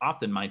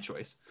 Often my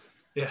choice.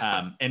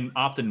 Yeah. And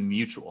often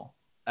mutual.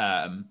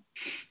 Now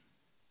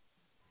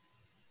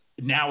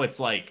it's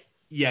like,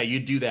 yeah, you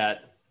do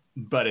that,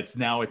 but it's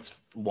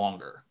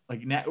longer.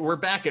 Like now we're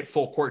back at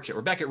full courtship.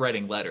 We're back at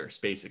writing letters,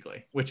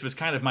 basically, which was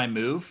kind of my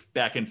move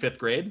back in 5th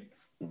grade.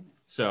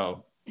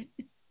 So,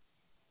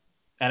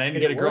 and I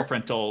didn't get a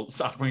girlfriend till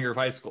sophomore year of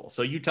high school.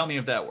 So you tell me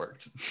if that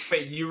worked.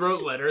 Wait, you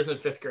wrote letters in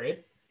 5th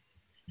grade?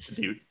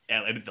 Dude,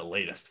 at the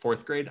latest,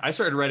 4th grade. I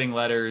started writing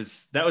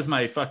letters. That was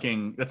that's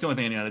the only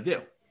thing I knew how to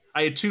do.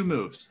 I had 2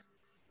 moves.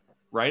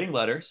 Writing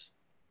letters.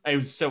 I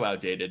was so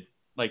outdated.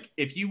 Like,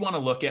 if you want to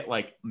look at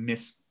like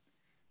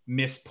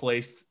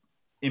misplaced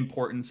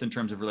importance in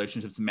terms of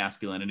relationships and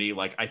masculinity,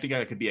 like I think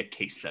I could be a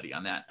case study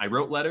on that. I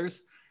wrote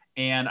letters,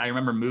 and I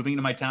remember moving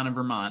to my town in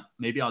Vermont.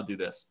 Maybe I'll do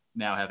this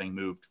now, having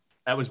moved.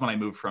 That was when I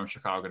moved from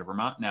Chicago to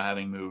Vermont. Now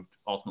having moved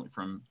ultimately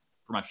from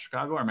Vermont to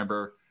Chicago, I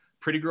remember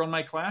pretty girl in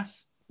my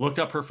class, looked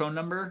up her phone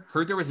number,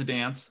 heard there was a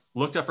dance,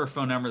 looked up her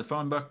phone number, the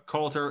phone book,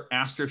 called her,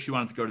 asked her if she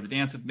wanted to go to the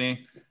dance with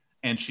me.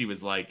 And she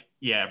was like,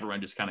 yeah, everyone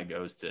just kind of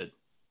goes to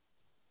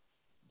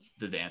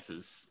the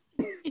dances.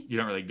 You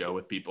don't really go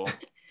with people.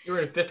 You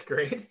were in 5th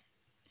grade?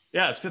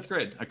 Yeah, it's 5th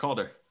grade. I called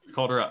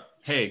her up.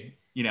 Hey,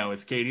 you know,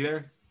 is Katie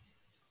there?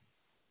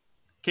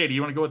 Katie,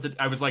 you want to go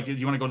I was like,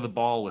 you want to go to the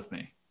ball with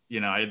me? You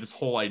know, I had this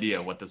whole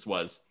idea of what this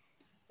was.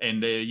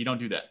 And you don't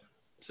do that.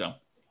 So,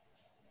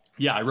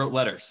 yeah, I wrote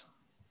letters.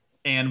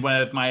 And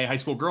with my high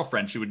school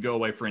girlfriend, she would go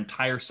away for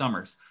entire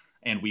summers,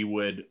 and we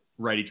would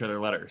write each other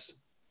letters.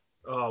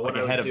 Oh, like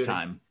ahead of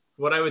time.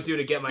 What I would do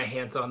to get my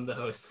hands on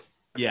those.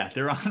 Yeah,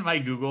 they're on my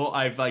Google.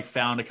 I've like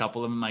found a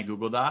couple of them in my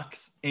Google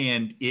Docs,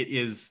 and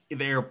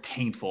they're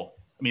painful.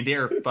 I mean,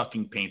 they're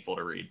fucking painful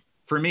to read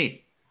for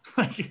me.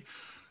 Like,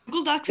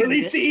 Google Docs.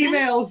 Release the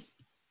emails.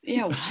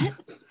 Yeah, what?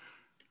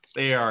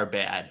 They are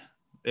bad.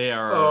 They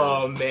are.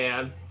 Oh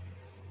man.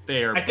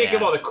 I think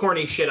of all the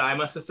corny shit I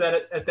must have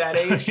said at that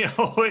age.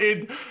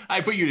 I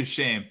put you to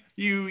shame.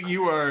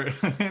 You are.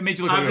 It made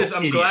you look.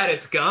 I'm glad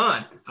it's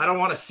gone. I don't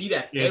want to see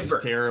that it's ever.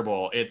 It's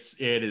terrible. It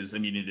is. I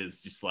mean, it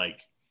is just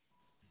like.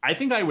 I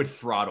think I would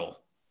throttle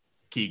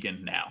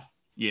Keegan now.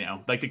 You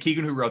know, like the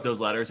Keegan who wrote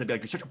those letters. I'd be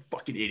like, you're such a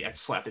fucking idiot. I'd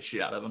slap the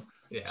shit out of him.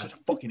 Yeah. Such a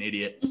fucking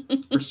idiot.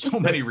 For so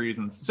many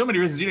reasons. So many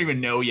reasons you don't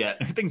even know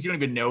yet. Things you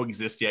don't even know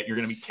exist yet. You're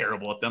going to be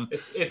terrible at them.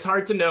 It's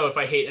hard to know if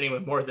I hate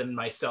anyone more than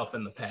myself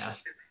in the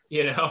past.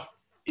 You know?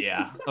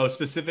 Yeah. Oh,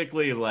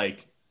 specifically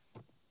like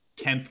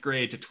 10th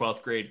grade to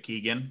 12th grade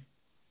Keegan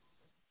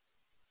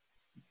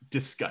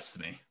disgusts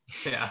me.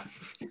 Yeah.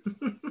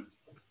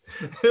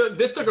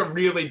 This took a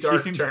really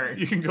dark turn.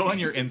 You can go on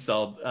your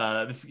incel.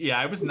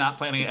 I was not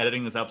planning on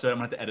editing this episode. I'm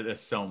going to have to edit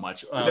this so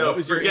much. No, what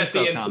was forget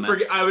the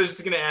comment? I was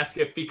just going to ask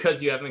if,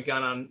 because you haven't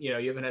gone on, you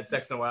haven't had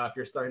sex in a while, if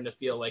you're starting to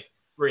feel like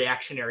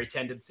reactionary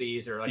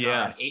tendencies or like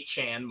Yeah. on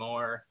 8chan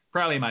more.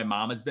 Probably my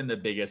mom has been the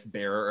biggest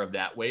bearer of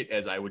that weight,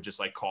 as I would just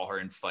like call her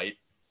and fight.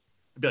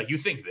 I'd be like, you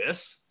think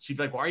this? She'd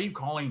be like, why are you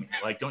calling me?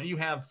 Like, don't you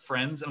have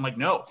friends? And I'm like,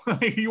 no,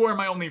 you are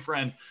my only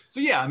friend. So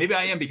yeah, maybe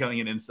I am becoming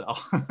an incel.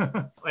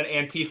 An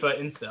Antifa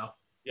incel.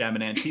 Yeah, I'm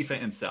an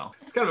Antifa incel.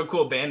 It's kind of a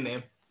cool band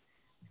name.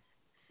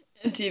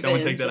 Antifa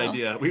Someone take that incel.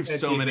 idea. We have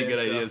so Antifa many good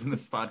incel. ideas in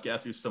this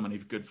podcast. We have so many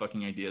good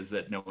fucking ideas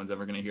that no one's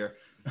ever going to hear.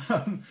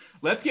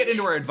 Let's get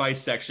into our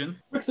advice section.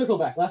 Quick circle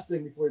back. Last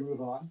thing before we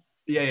move on.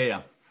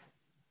 Yeah.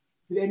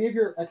 Did any of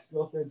your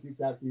ex-girlfriends reach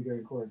out to you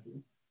during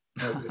quarantine?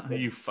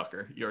 You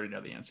fucker. You already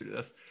know the answer to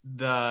this.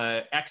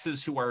 The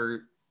exes who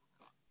are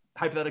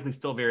hypothetically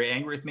still very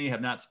angry with me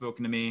have not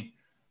spoken to me.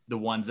 The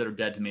ones that are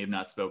dead to me have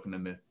not spoken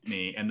to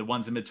me. And the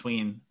ones in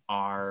between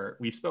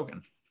we've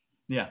spoken.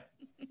 Yeah.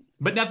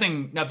 But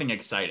nothing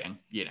exciting,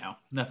 you know.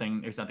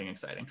 There's nothing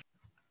exciting.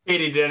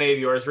 Katie, did any of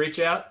yours reach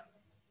out?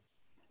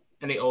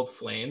 Any old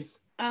flames?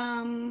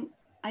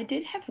 I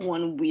did have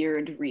one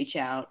weird reach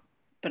out,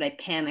 but I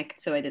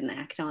panicked, so I didn't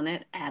act on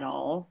it at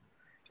all.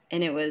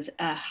 And it was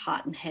a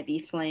hot and heavy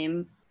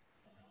flame,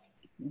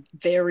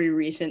 very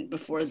recent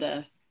before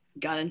the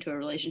got into a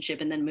relationship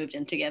and then moved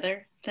in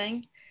together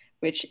thing,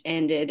 which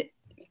ended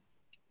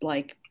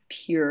like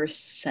pure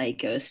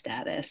psycho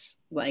status,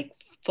 like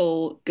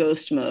full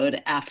ghost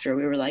mode after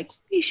we were like,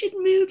 we should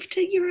move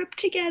to Europe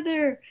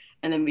together.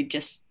 And then we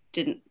just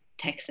didn't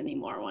text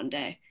anymore one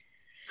day.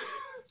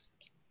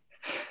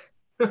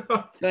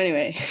 So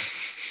anyway.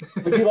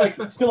 Was he like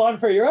still on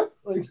for Europe?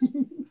 Like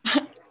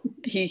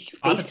He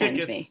On the FaceTimed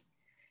tickets. me.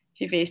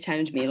 He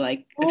FaceTimed me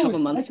like a couple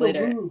months psycho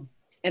later. move.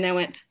 And I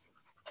went,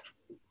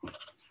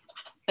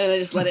 and I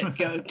just let it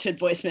go to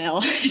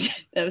voicemail.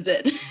 That was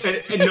it.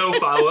 And no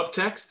follow-up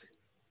text?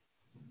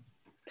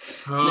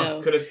 Oh,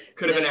 No. could have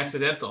been No.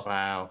 accidental.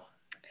 Wow.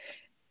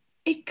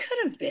 It could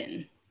have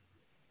been.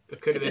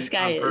 It could have This been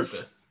guy on is-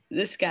 purpose.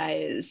 This guy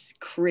is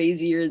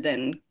crazier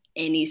than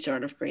any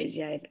sort of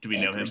crazy I've Do we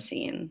know ever him?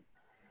 seen.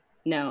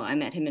 No, I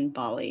met him in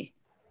Bali.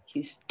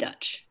 He's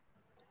Dutch.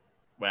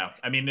 Wow.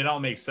 I mean, it all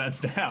makes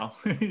sense now.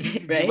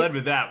 If Right? you led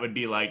with that would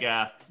be like,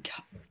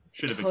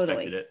 should have Totally.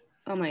 expected it.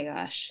 Oh my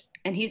gosh.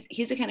 And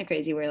he's the kind of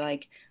crazy where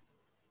like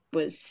it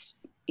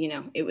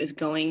was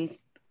going,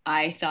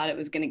 I thought it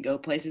was going to go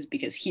places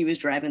because he was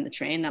driving the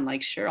train. I'm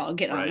like, sure, I'll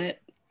get Right. on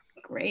it.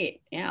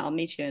 Great. Yeah, I'll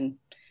meet you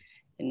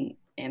in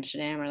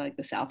Amsterdam or like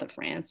the south of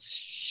France.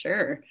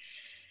 Sure.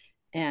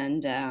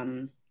 And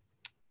then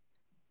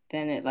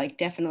it like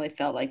definitely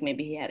felt like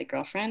maybe he had a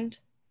girlfriend.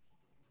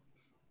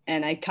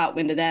 And I caught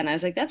wind of that and I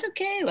was like, that's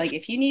okay. Like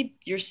if you need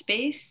your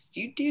space,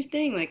 you do your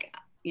thing. Like,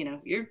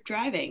 you're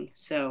driving.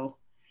 So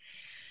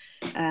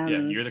Yeah,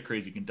 you're the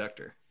crazy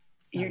conductor.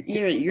 you're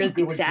Some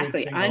good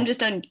exactly. choice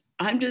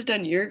I'm just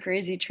on your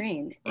crazy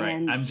train. Right.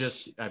 And I've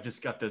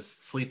just got this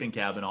sleeping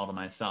cabin all to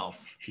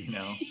myself, you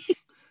know.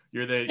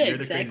 You're the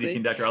crazy Exactly.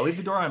 conductor. I'll leave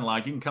the door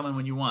unlocked. You can come in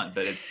when you want,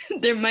 but it's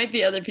there might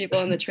be other people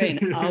on the train.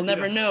 I'll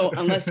never Yeah. know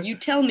unless you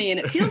tell me. And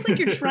it feels like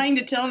you're trying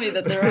to tell me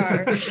that there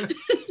are.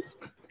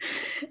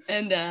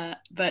 And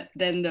but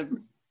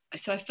then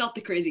so I felt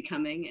the crazy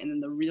coming, and then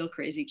the real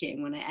crazy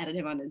came when I added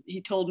him on.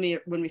 He told me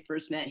when we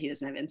first met he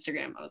doesn't have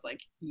Instagram. I was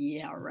like,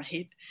 yeah,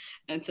 right.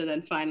 And so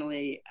then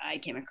finally I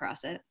came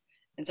across it,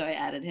 and so I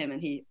added him,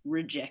 and he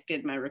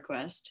rejected my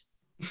request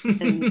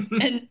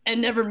and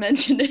never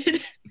mentioned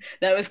it.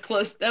 That was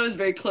close. That was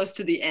very close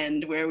to the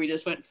end where we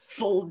just went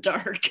full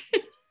dark.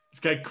 This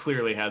guy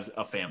clearly has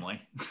a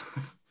family.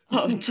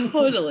 Oh,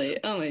 totally.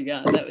 Oh my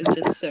God. That was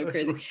just so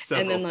crazy.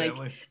 Several And then like,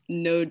 families.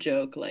 no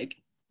joke, like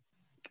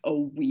a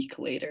week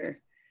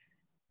later,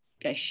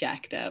 I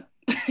shacked up.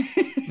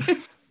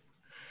 It's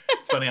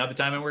funny how the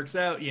timing works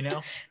out, you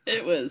know?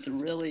 It was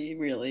really,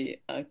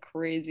 really a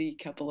crazy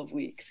couple of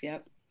weeks.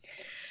 Yep.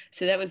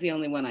 So that was the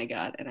only one I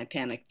got, and I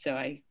panicked. So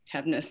I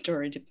have no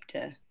story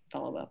to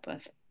follow up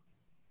with.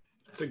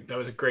 That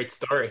was a great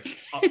story.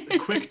 A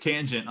quick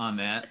tangent on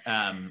that.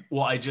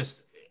 Well, I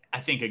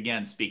think,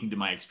 again, speaking to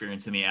my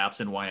experience in the apps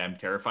and why I'm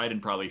terrified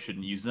and probably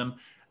shouldn't use them.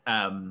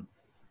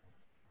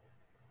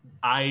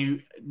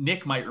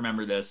 Nick might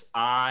remember this.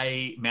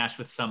 I matched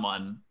with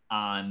someone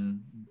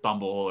on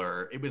Bumble,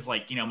 or it was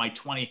like, you know, my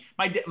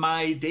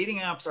dating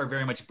apps are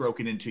very much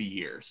broken into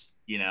years.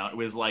 You know, it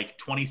was like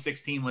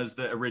 2016 was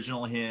the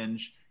original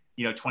Hinge,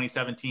 you know,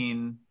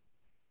 2017,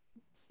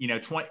 you know,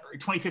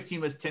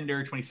 2015 was Tinder,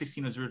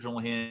 2016 was original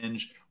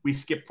Hinge. We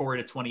skipped forward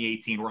to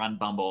 2018, we're on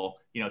Bumble.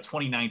 You know,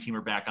 2019,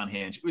 we're back on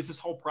Hinge. It was this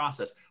whole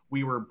process.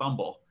 We were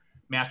Bumble,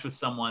 matched with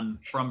someone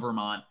from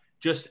Vermont.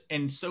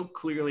 And so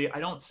clearly, I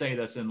don't say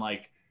this in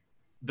like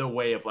the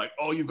way of like,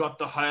 oh, you got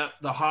the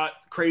hot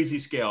crazy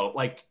scale.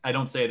 Like, I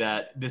don't say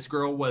that. This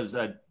girl was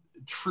a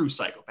true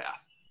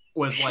psychopath,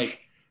 was like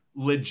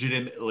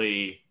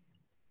legitimately,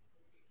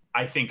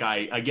 I think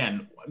I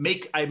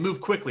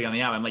moved quickly on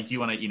the app. I'm like, do you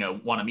want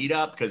to meet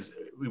up? Because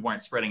we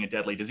weren't spreading a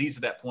deadly disease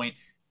at that point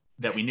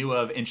that we knew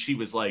of. And she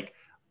was like,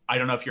 I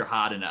don't know if you're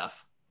hot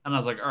enough. And I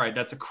was like, all right,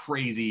 that's a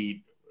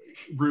crazy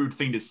rude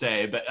thing to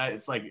say, but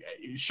it's like,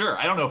 sure,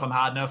 I don't know if I'm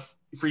hot enough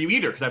for you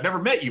either because I've never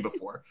met you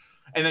before.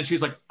 And then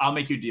she's like, I'll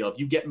make you a deal. If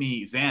you get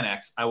me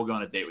Xanax, I will go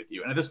on a date with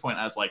you. And at this point,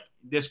 I was like,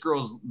 this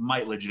girl's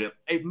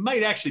it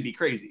might actually be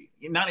crazy.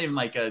 Not even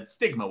like a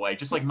stigma way,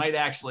 just like might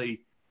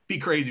actually be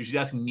crazy. She's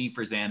asking me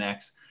for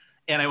Xanax.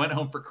 And I went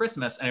home for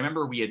Christmas. And I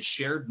remember we had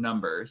shared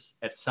numbers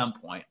at some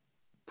point,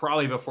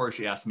 probably before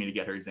she asked me to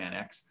get her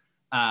Xanax.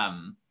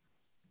 And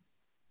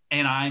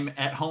I'm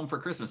at home for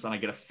Christmas and I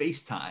get a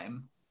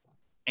FaceTime.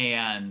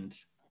 And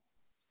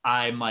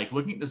I'm like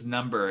looking at this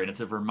number and it's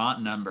a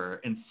Vermont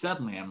number. And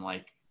suddenly I'm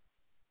like,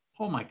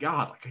 oh my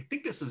God, like I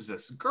think this is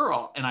this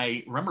girl. And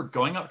I remember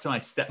going up to my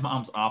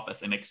stepmom's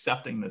office and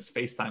accepting this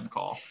FaceTime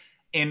call.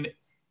 And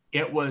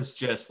it was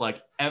just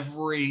like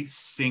every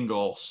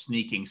single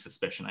sneaking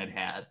suspicion I'd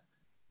had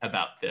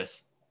about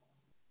this,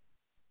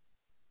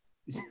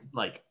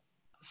 like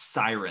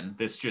siren,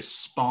 this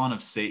just spawn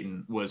of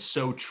Satan was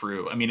so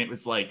true. I mean, it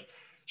was like,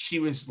 she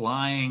was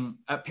lying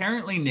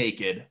apparently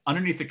naked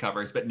underneath the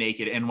covers, but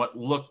naked in what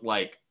looked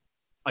like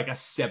a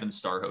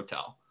 7-star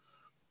hotel.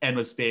 And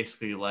was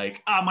basically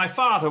like, my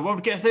father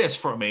won't get this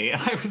for me.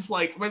 And I was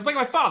like,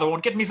 my father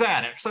won't get me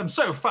Xanax. I'm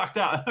so fucked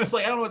up. I was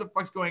like, I don't know what the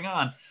fuck's going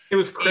on. It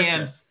was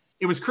Christmas.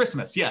 It was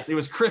Christmas. Yes, it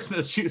was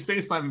Christmas. She was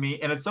FaceTiming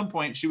me. And at some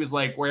point she was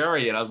like, where are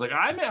you? And I was like,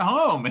 I'm at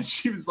home. And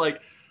she was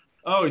like,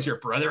 oh, is your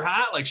brother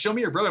hot? Like, show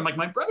me your brother. I'm like,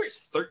 my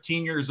brother's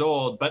 13 years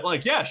old. But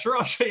like, yeah, sure,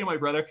 I'll show you my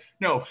brother.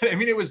 No, but I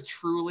mean, it was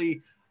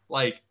truly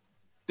like,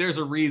 there's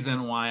a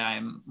reason why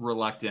I'm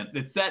reluctant.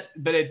 It's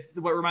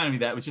what reminded me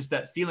of that was just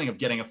that feeling of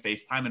getting a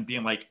FaceTime and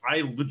being like,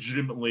 I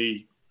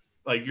legitimately,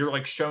 like, you're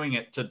like showing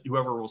it to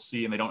whoever will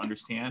see and they don't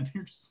understand.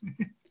 You're just,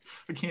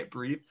 I can't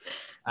breathe.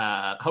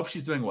 Hope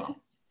she's doing well.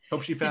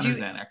 Hope she found her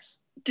Xanax.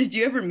 Did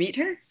you ever meet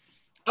her?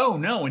 Oh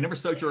no, we never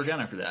spoke to her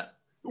again after that.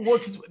 Well,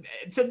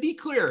 to be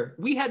clear,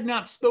 we had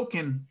not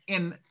spoken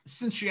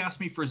since she asked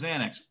me for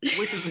Xanax,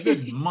 which was a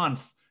good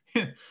month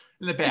in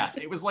the past.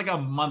 It was like a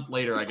month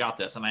later I got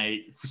this, and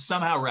I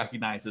somehow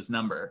recognized this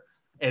number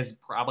as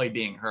probably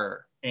being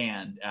her.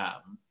 And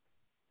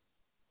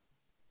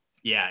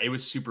yeah, it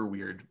was super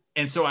weird.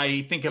 And so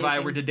I think if I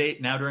were to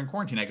date now during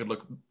quarantine, I could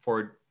look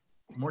forward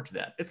more to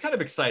that. It's kind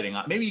of exciting,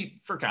 maybe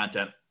for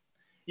content.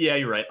 Yeah,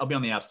 you're right. I'll be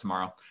on the apps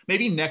tomorrow.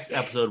 Maybe next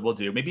episode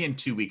maybe in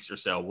 2 weeks or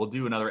so, we'll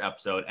do another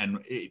episode. And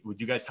would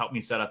you guys help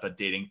me set up a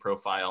dating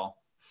profile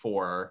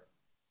for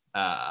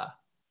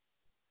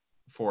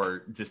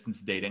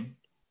distance dating?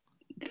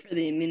 For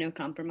the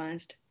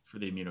immunocompromised. For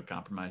the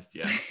immunocompromised,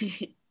 yeah.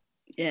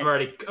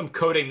 Yes. I'm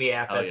coding the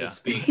app as we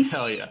speak.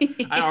 Hell yeah.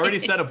 I already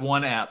set up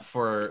one app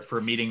for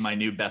meeting my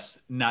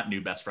best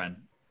friend,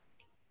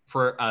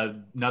 for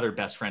another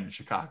best friend in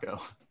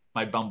Chicago.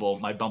 My Bumble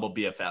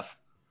BFF.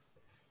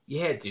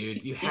 Yeah,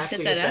 dude, you have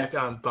to get back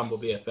on Bumble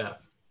BFF.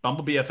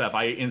 Bumble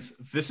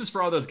BFF. This is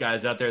for all those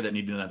guys out there that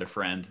need another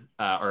friend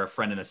or a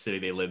friend in the city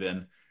they live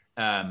in.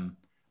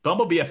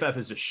 Bumble BFF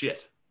is a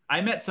shit.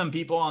 I met some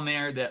people on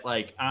there that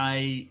like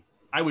I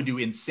would do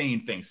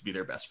insane things to be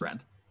their best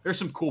friend. There's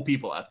some cool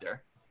people out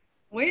there.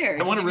 Where?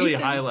 I want to really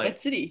highlight.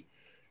 What city?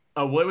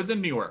 Well, it was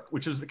in New York,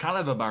 which was kind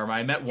of a bummer.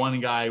 I met one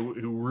guy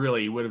who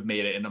really would have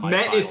made it into my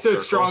Met is so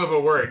circle. strong of a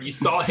word. You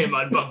saw him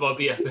on Bumble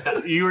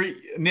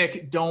BFF.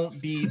 Nick,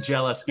 don't be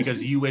jealous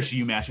because you wish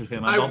you matched with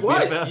him on Bumble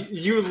was. BFF.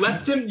 You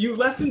left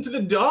him to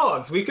the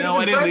dogs. We couldn't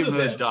have been friends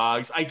with him. The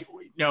dogs.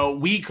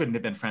 We couldn't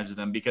have been friends with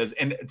him because,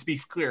 and to be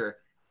clear,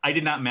 I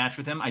did not match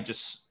with him. I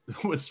just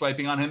was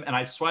swiping on him, and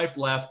I swiped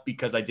left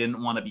because I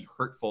didn't want to be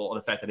hurtful of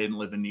the fact that I didn't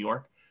live in New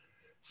York.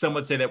 Some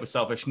would say that was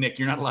selfish. Nick,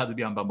 you're not allowed to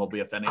be on Bumble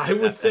BFF. I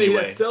would say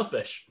that's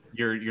selfish.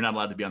 You're not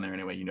allowed to be on there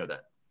anyway. You know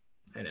that.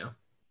 I know.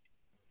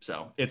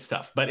 So it's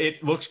tough, but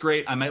it looks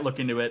great. I might look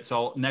into it.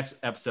 So next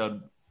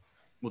episode,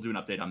 we'll do an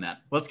update on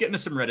that. Let's get into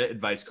some Reddit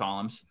advice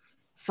columns.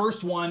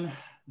 First one,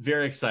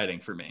 very exciting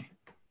for me.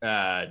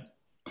 A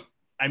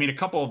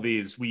couple of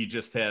these we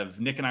just have.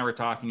 Nick and I were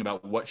talking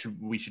about what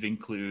we should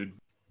include.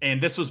 And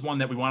this was one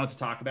that we wanted to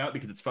talk about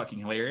because it's fucking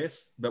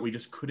hilarious, but we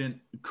just could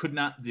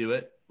not do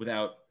it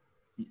without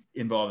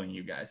involving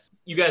you guys.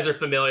 You guys are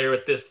familiar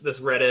with this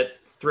Reddit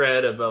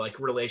thread of like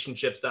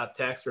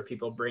relationships.txt where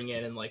people bring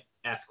in and like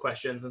ask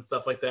questions and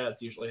stuff like that.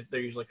 They're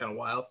usually kind of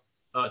wild.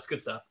 It's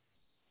good stuff.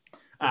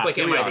 It's like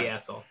Am I the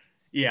Asshole?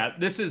 Yeah,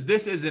 this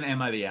is an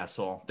Am I the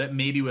Asshole that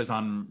maybe was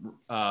on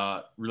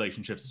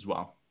relationships as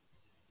well.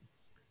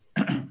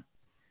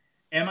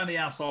 Am I the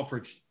asshole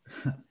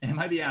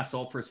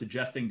for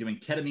suggesting doing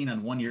ketamine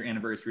on 1-year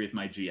anniversary with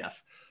my GF?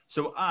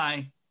 So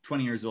I,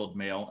 20 years old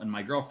male, and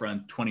my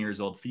girlfriend, 20 years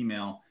old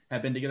female,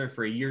 have been together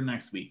for a year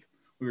next week.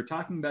 We were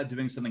talking about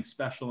doing something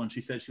special, and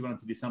she said she wanted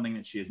to do something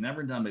that she has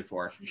never done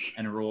before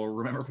and will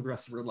remember for the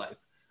rest of her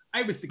life.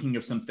 I was thinking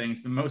of some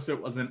things, but most of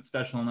it wasn't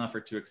special enough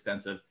or too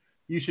expensive.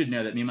 You should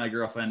know that me and my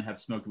girlfriend have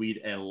smoked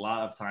weed a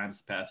lot of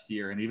times the past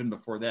year, and even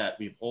before that,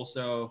 we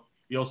also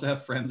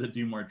have friends that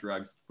do more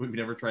drugs, but we've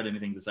never tried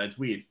anything besides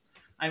weed.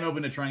 I'm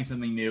open to trying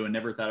something new and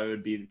never thought it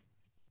would be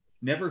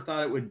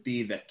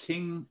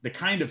the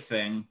kind of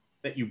thing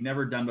that you've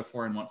never done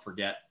before and won't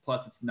forget.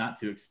 Plus, it's not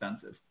too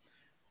expensive.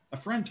 A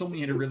friend told me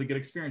he had a really good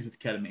experience with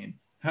ketamine.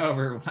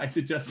 However, when I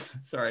suggest,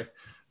 sorry,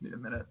 need a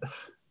minute.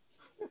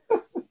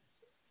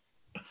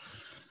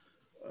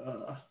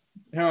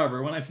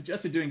 However, when I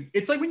suggested doing,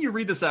 it's like when you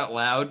read this out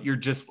loud, you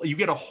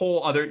get a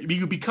whole other,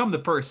 you become the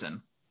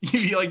person.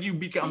 You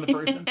become the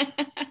person.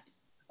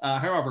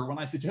 However, when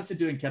I suggested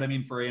doing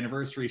ketamine for our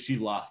anniversary, she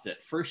lost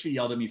it. First, she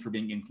yelled at me for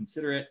being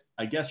inconsiderate.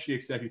 I guess she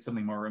expected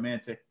something more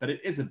romantic, but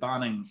it is a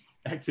bonding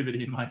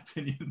activity in my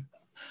opinion.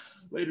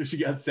 Later, she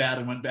got sad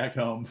and went back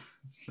home.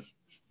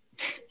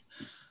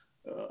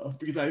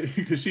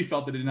 Because she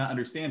felt that I did not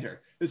understand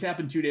her. This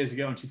happened 2 days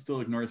ago and she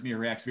still ignores me or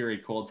reacts very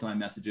cold to my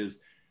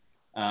messages.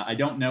 I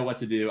don't know what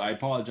to do. I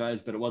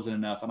apologize, but it wasn't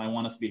enough, and I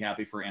want us to be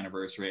happy for our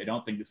anniversary. I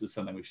don't think this is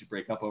something we should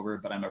break up over,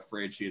 but I'm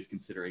afraid she is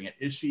considering it.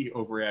 Is she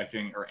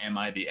overreacting, or am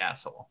I the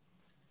asshole?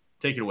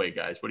 Take it away,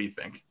 guys. What do you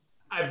think?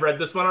 I've read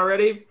this one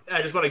already.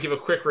 I just want to give a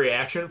quick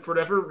reaction for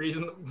whatever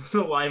reason.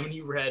 The line when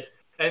you read,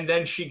 and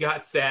then she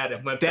got sad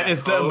and went back That is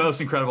home. the most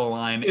incredible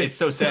line. It's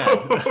so sad.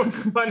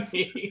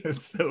 Funny.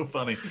 It's so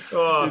funny.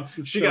 Oh, It's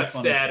just she so got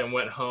funny. sad and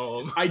went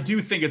home. I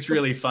do think it's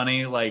really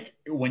funny. Like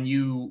when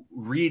you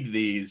read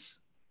these,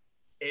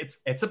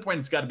 it's at some point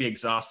it's got to be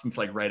exhausting to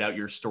like write out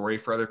your story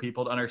for other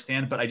people to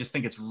understand. But I just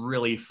think it's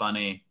really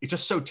funny. It's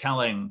just so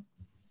telling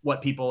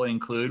what people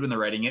include when they're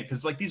writing it,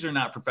 because like these are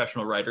not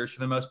professional writers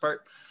for the most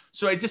part.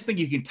 So I just think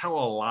you can tell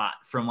a lot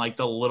from like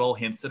the little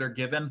hints that are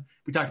given.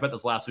 We talked about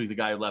this last week. The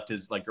guy who left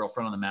his like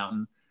girlfriend on the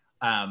mountain,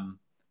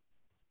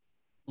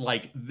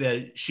 like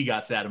she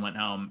got sad and went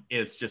home.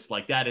 It's just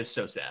like that is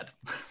so sad.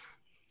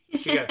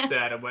 She got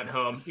sad and went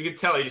home. You could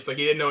tell he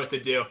didn't know what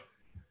to do.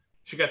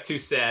 She got too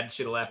sad.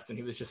 She left, and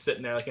he was just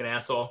sitting there like an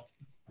asshole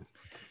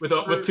with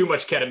too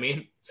much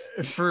ketamine.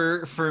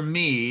 For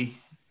me,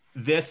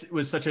 this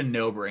was such a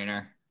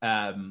no-brainer.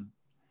 I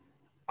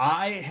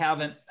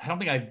don't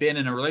think I've been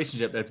in a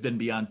relationship that's been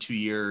beyond 2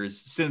 years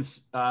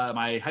since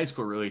my high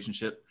school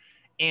relationship.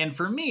 And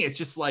for me, it's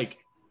just like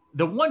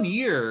the 1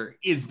 year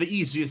is the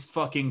easiest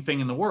fucking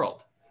thing in the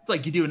world. It's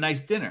like you do a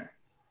nice dinner.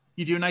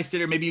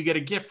 Maybe you get a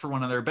gift for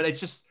one another, but I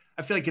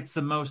feel like it's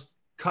the most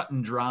cut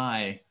and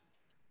dry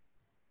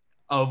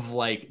of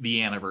like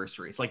the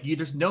anniversaries. Like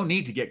there's no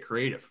need to get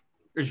creative.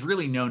 There's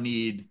really no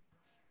need.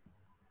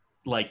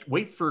 Like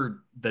wait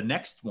for the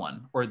next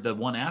one or the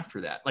one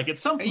after that. Like at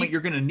some point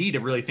you're going to need to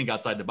really think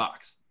outside the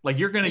box. Like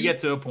you're going to get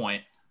to a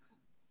point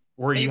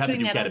where you have to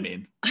do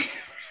ketamine.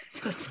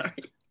 So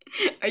sorry.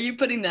 Are you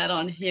putting that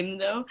on him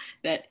though,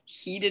 that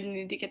he didn't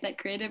need to get that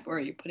creative, or are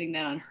you putting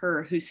that on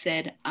her who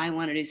said, I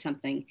want to do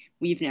something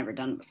we've never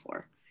done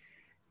before?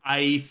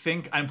 I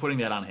think I'm putting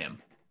that on him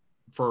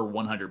for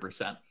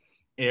 100%.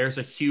 There's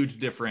a huge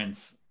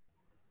difference.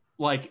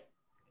 Like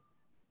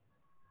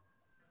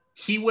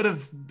he would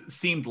have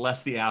seemed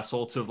less the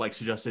asshole to have like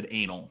suggested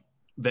anal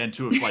than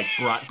to have like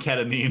brought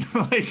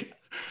ketamine. Like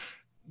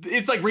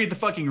it's like read the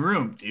fucking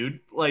room, dude.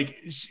 Like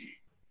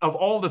of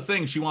all the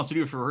things she wants to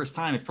do for her first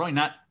time, it's probably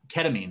not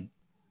ketamine.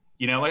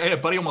 You know, like I had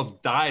a buddy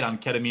almost died on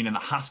ketamine in the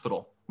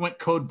hospital. He went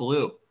code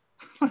blue.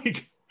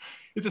 Like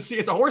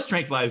it's a horse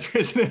tranquilizer,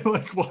 isn't it?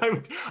 Like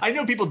why I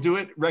know people do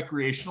it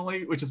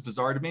recreationally, which is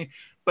bizarre to me,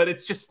 but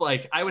it's just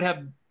like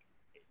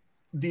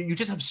you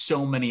just have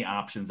so many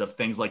options of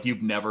things like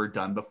you've never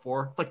done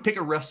before. Like pick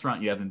a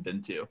restaurant you haven't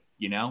been to,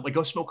 you know, like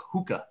go smoke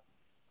hookah,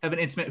 have an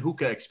intimate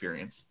hookah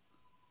experience.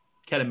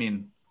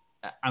 Ketamine,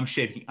 I'm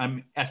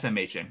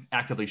SMHing,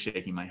 actively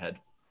shaking my head.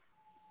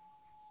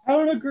 I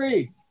don't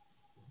agree.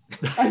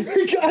 I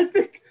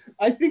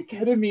think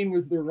ketamine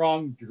was the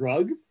wrong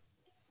drug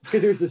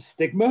because there's a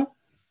stigma.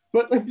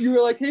 But like you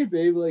were like, hey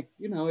babe, like,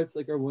 you know, it's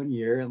like our 1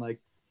 year and like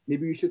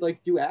maybe we should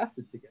like do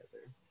acid together.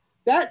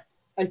 That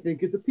I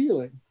think is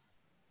appealing.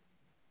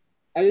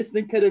 I just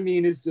think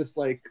ketamine is just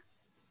like,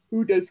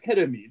 who does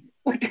ketamine?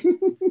 Like,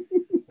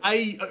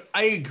 I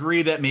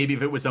agree that maybe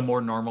if it was a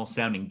more normal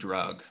sounding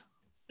drug,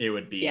 it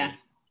would be,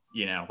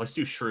 you know, let's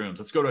do shrooms.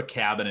 Let's go to a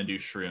cabin and do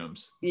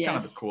shrooms. It's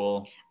kind of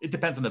cool. It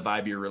depends on the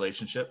vibe of your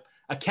relationship.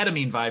 A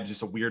ketamine vibe is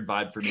just a weird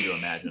vibe for me to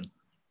imagine.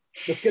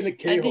 Let's get in a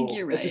K-hole. I think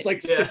you're right. Just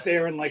like sit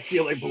there and like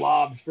feel like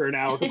blobs for an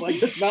hour.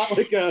 Like it's not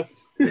like a.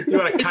 You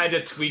want to kind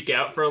of tweak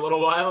out for a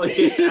little while.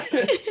 Yeah.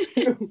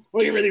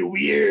 Well, you're really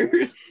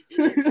weird.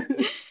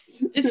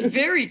 It's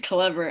very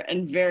clever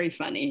and very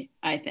funny,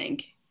 I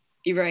think.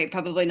 You're right,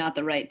 probably not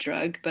the right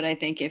drug, but I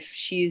think if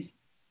she's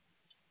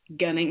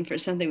gunning for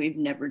something we've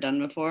never done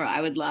before,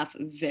 I would laugh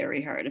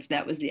very hard if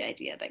that was the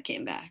idea that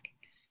came back.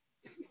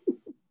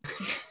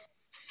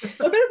 That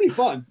better be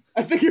fun.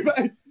 I think you're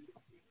right.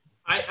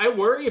 I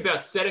worry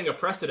about setting a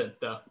precedent,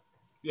 though.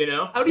 You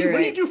know? What do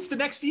you do for the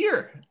next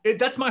year?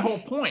 That's my whole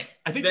point.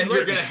 I think then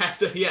you're going to have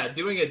to,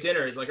 doing a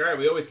dinner is like, all right,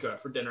 we always go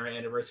out for dinner on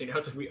anniversary. Now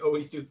it's like we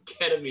always do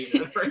ketamine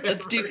on our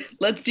anniversary.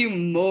 Let's do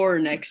more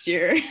next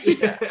year.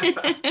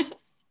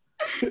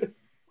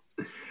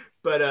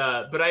 But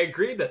I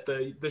agree that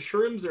the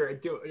shrooms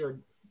are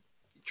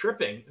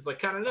tripping. It's like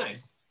kind of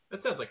nice.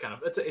 That sounds like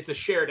it's a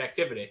shared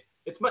activity.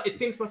 It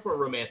seems much more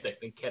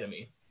romantic than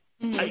ketamine.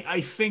 I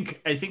think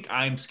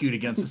I'm skewed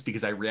against this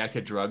because I react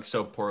to drugs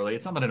so poorly.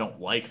 It's not that I don't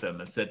like them;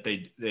 it's that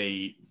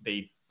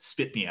they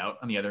spit me out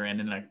on the other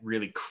end in a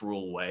really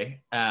cruel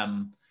way.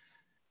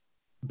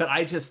 But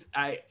I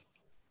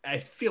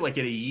feel like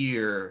at a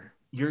year,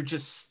 you're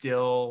just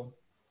still,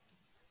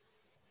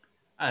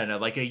 I don't know,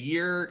 like a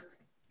year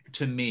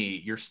to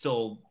me, you're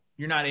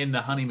not in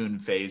the honeymoon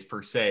phase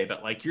per se,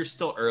 but like you're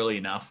still early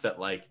enough that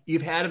like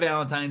you've had a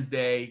Valentine's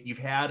Day, you've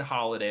had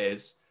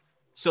holidays.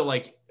 So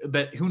like,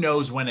 but who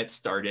knows when it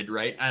started,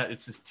 right?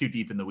 It's just too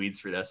deep in the weeds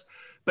for this.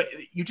 But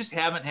you just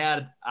haven't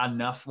had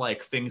enough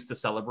like things to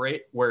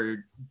celebrate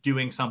where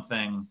doing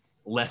something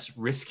less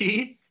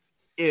risky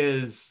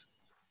is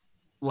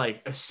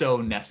like so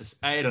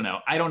necessary. I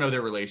don't know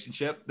their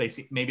relationship.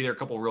 Maybe they're a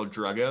couple of real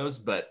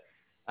druggos, but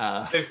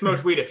they've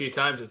smoked weed a few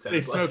times.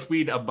 They smoked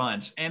weed a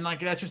bunch, and like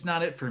that's just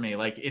not it for me.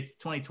 Like it's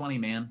 2020,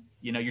 man.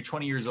 You know, you're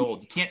 20 years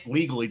old. You can't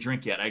legally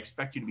drink yet. I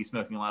expect you to be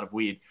smoking a lot of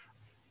weed.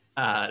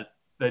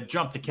 The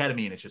jump to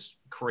ketamine is just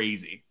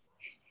crazy.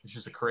 It's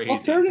just a crazy.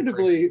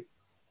 Alternatively,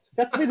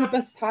 that's maybe the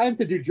best time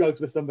to do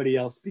drugs with somebody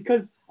else,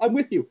 because I'm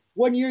with you.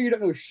 1 year, you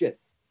don't know shit.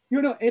 You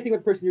don't know anything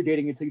about the person you're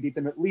dating until you date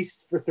them at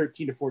least for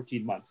 13 to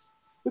 14 months.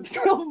 With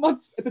 12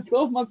 months, at the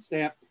 12-month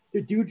stamp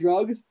to do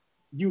drugs,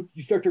 you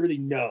start to really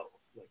know,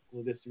 like,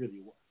 will this really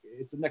work?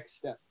 It's the next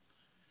step.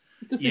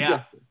 It's a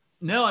suggestion.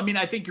 No, I mean,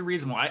 I think you're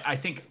reasonable. I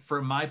think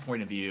from my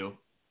point of view,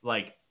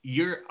 like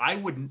I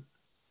wouldn't,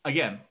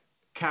 again,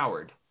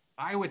 coward.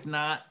 I would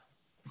not,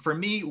 for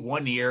me,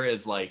 1 year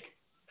is like,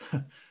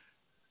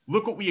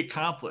 look what we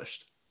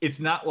accomplished. It's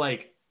not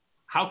like,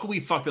 how can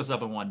we fuck this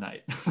up in one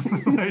night?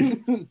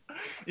 Like, you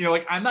know,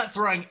 like I'm not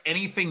throwing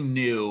anything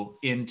new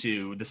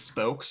into the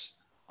spokes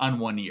on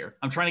 1 year.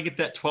 I'm trying to get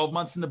that 12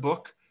 months in the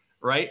book,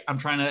 right? I'm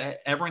trying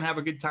to everyone have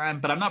a good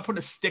time, but I'm not putting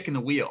a stick in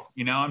the wheel.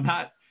 You know,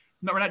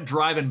 we're not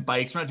driving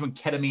bikes. We're not doing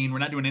ketamine. We're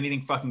not doing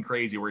anything fucking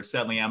crazy where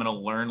suddenly I'm going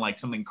to learn like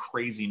something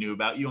crazy new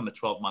about you on the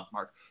 12-month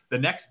mark. The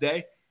next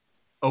day,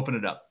 open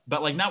it up.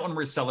 But like not when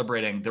we're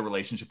celebrating the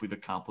relationship we've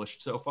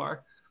accomplished so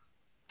far,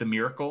 the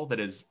miracle that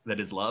is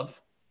love.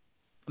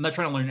 I'm not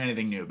trying to learn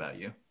anything new about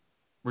you.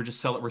 We're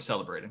just we're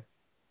celebrating.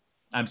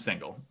 I'm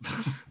single.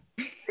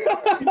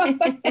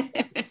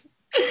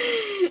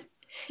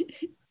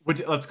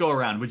 Let's go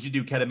around. Would you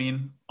do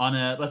ketamine on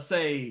let's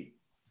say,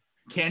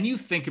 can you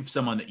think of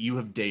someone that you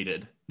have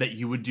dated that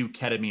you would do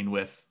ketamine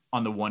with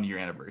on the 1 year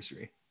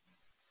anniversary?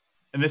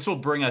 And this will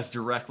bring us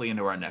directly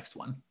into our next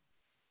one.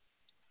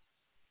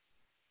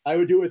 I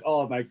would do it with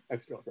all of my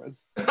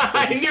ex-girlfriends.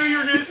 I knew you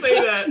were going to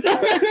say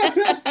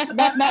that.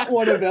 not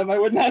one of them. I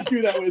would not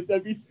do that with.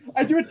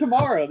 I'd do it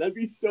tomorrow. That'd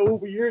be so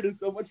weird and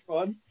so much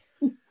fun.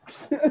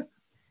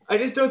 I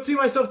just don't see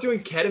myself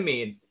doing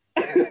ketamine.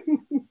 I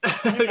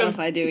don't know if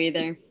I do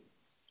either.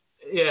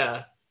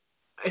 Yeah.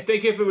 I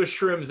think if it was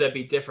shrooms, that'd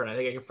be different.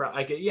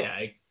 I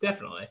think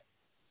definitely.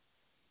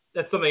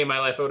 That's something in my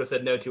life I would have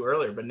said no to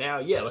earlier, but now,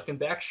 yeah, looking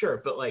back,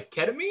 sure. But like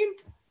ketamine?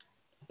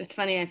 It's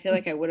funny. I feel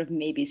like I would have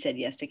maybe said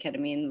yes to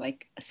ketamine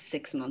like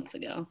 6 months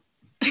ago.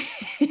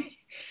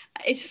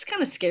 It just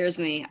kind of scares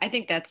me. I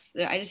think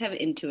I just have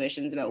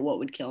intuitions about what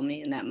would kill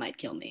me, and that might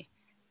kill me.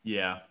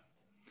 Yeah.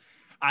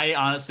 I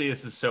honestly,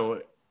 this is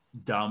so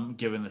dumb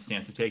given the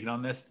stance I've taken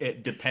on this.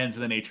 It depends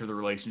on the nature of the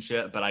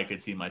relationship, but I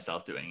could see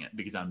myself doing it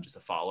because I'm just a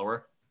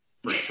follower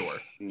for sure.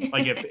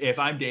 Like if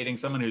I'm dating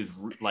someone who's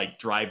like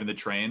driving the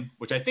train,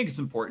 which I think is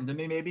important to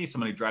me, maybe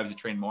someone who drives the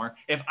train more.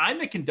 If I'm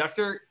the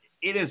conductor,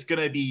 it is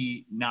going to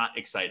be not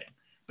exciting.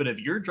 But if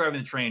you're driving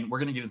the train, we're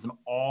going to get into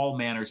all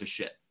manners of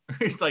shit.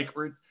 It's like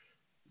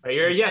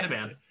you're a yes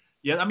man.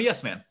 Yeah, I'm a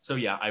yes man. So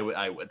yeah,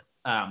 I would.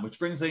 Which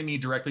brings me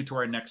directly to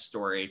our next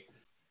story.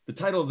 The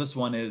title of this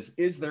one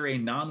is there a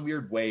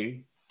non-weird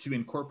way to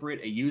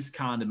incorporate a used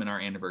condom in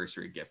our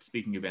anniversary gift?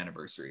 Speaking of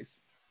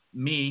anniversaries.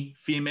 Me,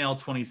 female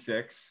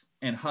 26,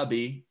 and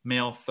hubby,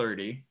 male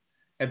 30,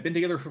 have been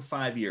together for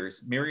 5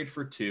 years, married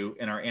for 2,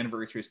 and our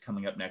anniversary is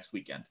coming up next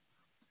weekend.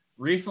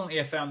 Recently,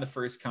 I found the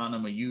first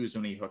condom we used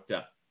when we hooked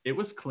up. It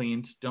was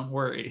cleaned, don't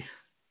worry.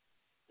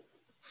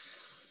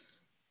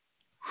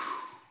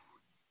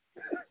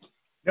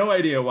 No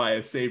idea why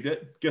I saved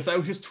it. Guess I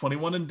was just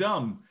 21 and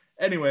dumb.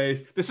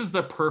 Anyways, this is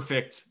the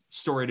perfect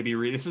story to be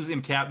read. This is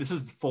this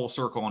is full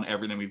circle on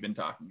everything we've been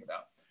talking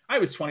about. I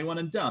was 21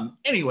 and dumb.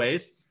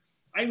 Anyways,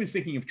 I was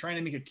thinking of trying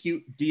to make a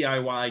cute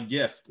DIY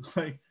gift,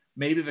 like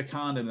maybe the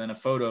condom and a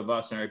photo of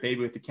us and our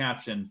baby with the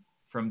caption,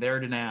 "From there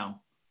to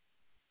now."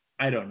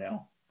 I don't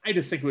know. I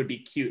just think it would be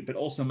cute, but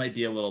also might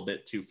be a little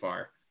bit too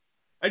far.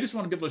 I just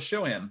want to be able to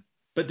show him,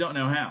 but don't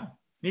know how.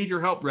 Need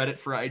your help, Reddit,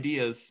 for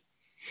ideas.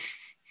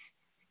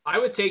 I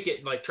would take it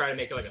and like try to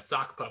make it like a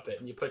sock puppet,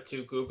 and you put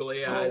 2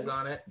 googly eyes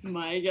on it.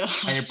 My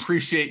gosh. I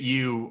appreciate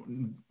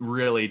you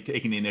really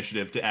taking the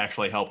initiative to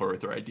actually help her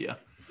with her idea.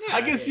 Yeah,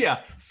 I guess,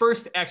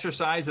 first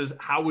exercise is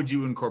how would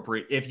you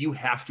incorporate, if you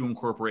have to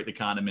incorporate the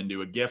condom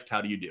into a gift,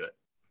 how do you do it?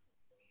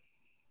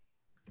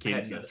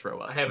 Katie's going to throw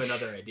up. I have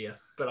another idea,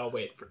 but I'll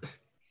wait for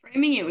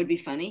Framing it would be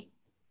funny.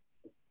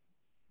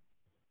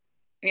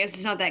 I guess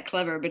it's not that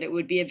clever, but it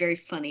would be a very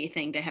funny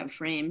thing to have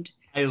framed.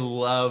 I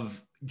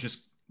love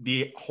just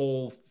the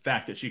whole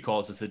fact that she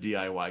calls this a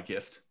DIY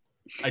gift.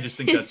 I just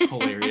think that's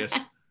hilarious.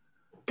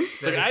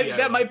 It's like,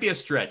 that might be a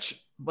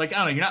stretch. Like, I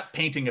don't know, you're not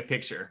painting a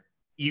picture.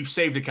 You've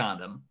saved a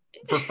condom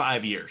for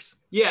 5 years.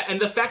 Yeah,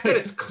 and the fact that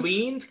it's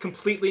cleaned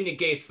completely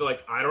negates the, like,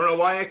 I don't know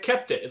why I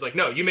kept it. It's like,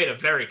 no, you made a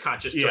very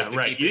conscious choice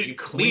to keep it. You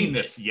cleaned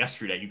this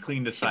yesterday. You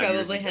cleaned this 5 years ago.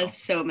 She probably has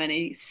so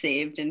many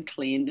saved and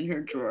cleaned in her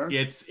drawer.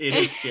 It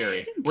is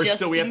scary. We have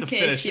to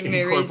finish she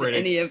incorporating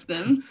any of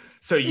them.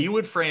 So you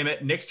would frame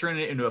it. Nick's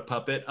turning it into a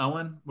puppet.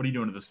 Owen, what are you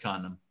doing to this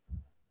condom?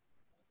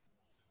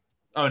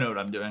 Oh, I know what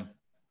I'm doing.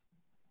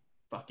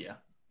 Fuck yeah.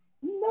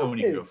 Nothing. Owen,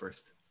 you can go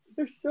first.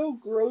 They're so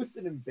gross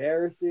and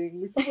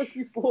embarrassing. We published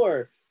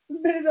before. The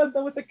minute I'm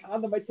done with the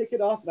condom, I take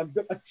it off and I'm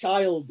a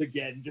child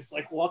again, just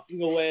like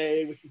walking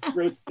away with this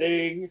gross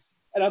thing.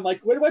 And I'm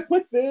like, where do I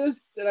put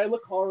this? And I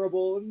look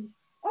horrible. And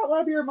I don't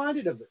want to be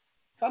reminded of it.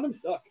 Condoms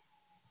suck.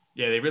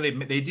 Yeah,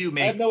 they do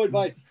make. I have no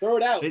advice. Throw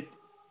it out.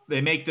 They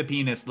make the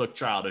penis look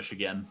childish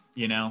again.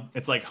 You know,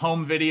 it's like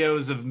home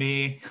videos of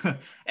me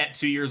at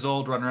 2 years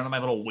old running around with my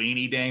little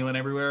weenie dangling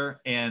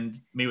everywhere, and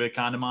me with a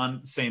condom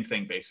on. Same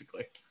thing,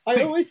 basically.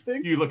 I always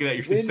think you look at that,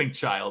 you think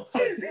child.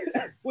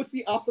 What's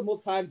the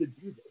optimal time to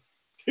do this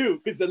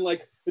too? Because then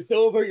like it's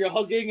over, you're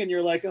hugging, and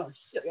you're like, oh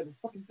shit, I got this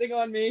fucking thing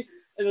on me,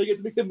 and then you get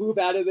to make the move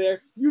out of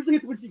there. Usually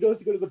it's when she goes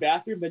to go to the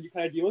bathroom, then you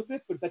kind of deal with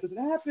it. But if that doesn't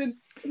happen,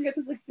 then you get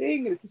this like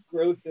thing, and it's just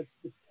gross.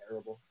 It's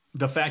terrible.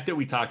 The fact that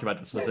we talked about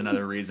this was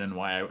another reason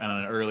why, on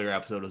an earlier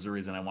episode, was the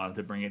reason I wanted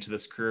to bring it to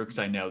this crew, because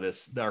I know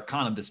our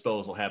condom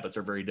disposal habits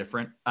are very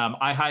different.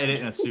 I hide it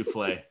in a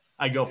souffle.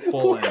 I go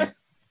full in.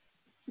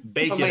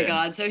 Bake it. Oh my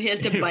God! So he has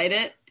to bite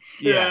it.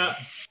 Yeah.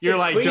 You're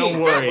like, clean.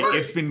 Don't worry,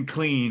 it's been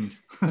cleaned.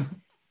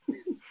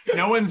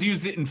 No one's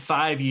used it in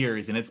 5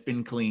 years, and it's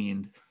been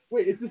cleaned.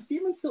 Wait, is the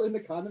semen still in the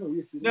condom? Or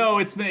we no,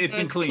 it's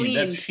been cleaned.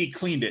 Cleaned. She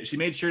cleaned it. She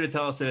made sure to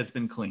tell us that it's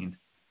been cleaned.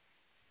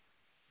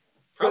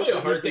 Probably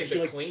a hard thing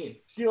to clean.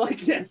 She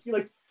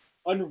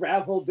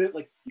unraveled it,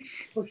 like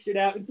pushed it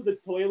out into the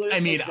toilet. I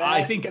mean, like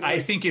I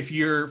think if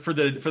you're for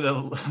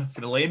the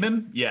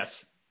layman,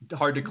 yes,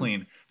 hard to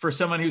clean. For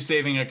someone who's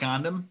saving a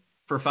condom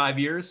for 5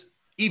 years,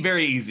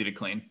 very easy to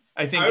clean.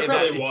 I think I would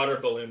probably water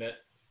balloon it.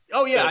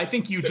 Oh yeah, I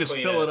think you just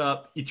fill it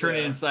up, you turn it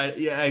Yeah. inside.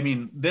 Yeah, I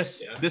mean,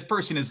 this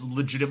person is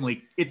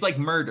legitimately, it's like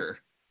murder.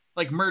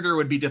 Like murder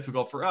would be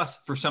difficult for us.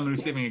 For someone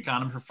who's saving a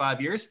condom for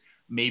 5 years,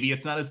 maybe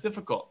it's not as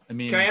difficult. I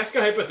mean, can I ask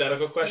a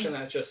hypothetical question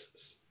that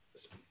just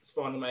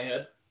spawned in my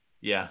head?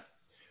 Yeah.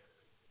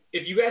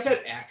 If you guys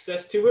had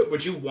access to it,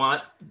 would you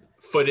want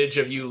footage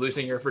of you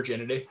losing your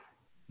virginity?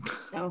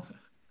 No.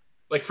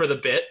 Like for the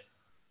bit?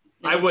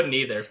 No. I wouldn't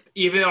either.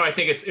 Even though I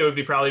think it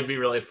would probably be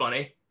really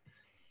funny.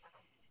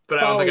 But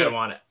I don't think I'd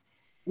want it.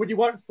 Would you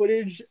want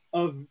footage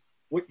of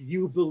what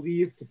you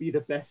believe to be the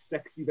best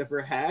sex you've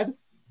ever had?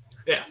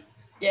 Yeah.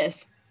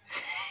 Yes.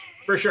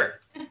 For sure.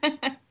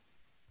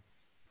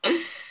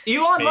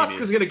 Elon Musk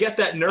is going to get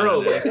that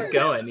neural link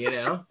going, you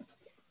know?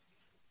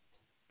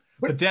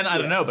 But then I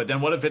don't know. But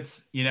then what if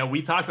it's,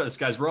 we talked about this,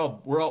 guys. We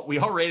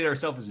all rated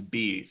ourselves as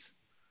Bs.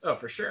 Oh,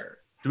 for sure.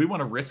 Do we want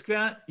to risk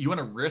that? You want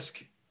to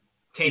risk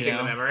tainting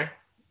the memory?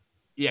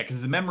 Yeah,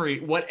 because the memory,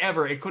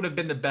 whatever, it could have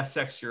been the best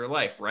sex of your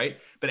life, right?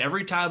 But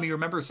every time you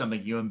remember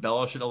something, you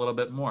embellish it a little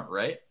bit more,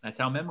 right? That's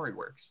how memory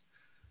works.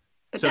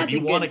 But so that's a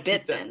good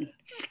bit then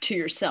to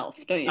yourself,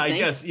 don't you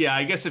think?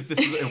 I guess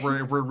if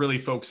we're really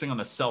focusing on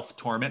the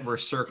self-torment, we're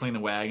circling the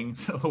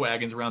wagons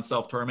around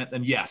self-torment,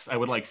 then yes, I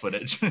would like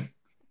footage.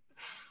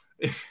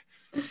 if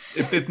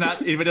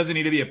it doesn't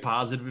need to be a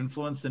positive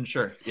influence, then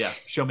sure. Yeah.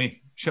 Show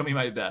me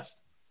my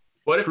best.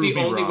 What if the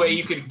only way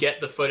you could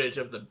get the footage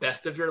of the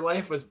best of your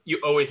life was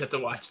you always have to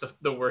watch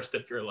the worst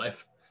of your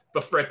life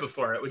right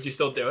before it? Would you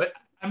still do it?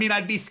 I mean,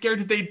 I'd be scared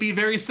that they'd be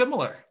very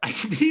similar. I'd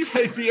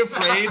be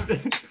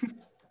afraid.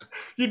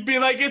 You'd be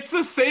like, it's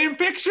the same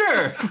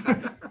picture.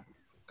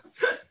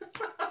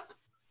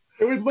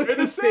 It would look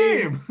the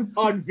same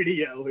on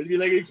video. It'd be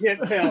like, you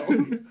can't tell.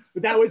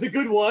 But that was a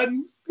good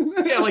one.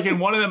 Yeah, like in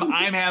one of them,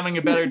 I'm having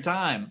a better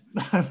time.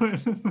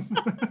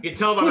 You can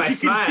tell by my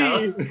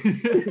smile.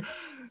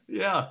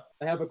 Yeah.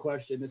 I have a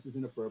question. This is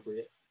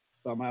inappropriate,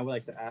 but I would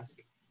like to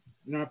ask.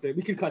 You don't have to.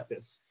 We can cut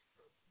this.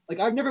 Like,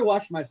 I've never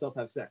watched myself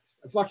have sex.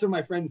 I've watched some of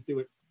my friends do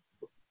it,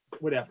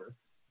 whatever.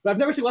 But I've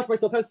never actually watched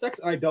myself have sex,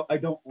 and I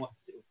don't want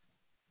to.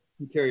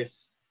 I'm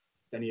curious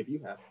if any of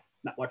you have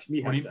not watched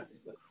me have sex.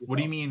 But what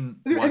do you mean?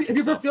 Have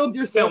you ever filmed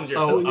yourself?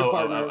 Got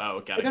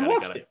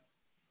it.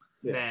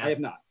 Yeah, nah. I have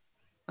not.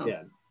 Oh.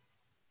 Yeah.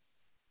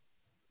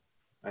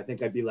 I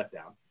think I'd be let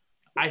down.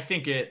 I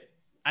think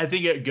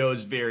it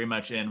goes very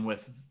much in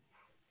with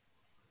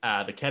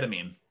the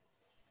ketamine.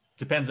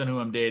 Depends on who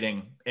I'm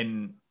dating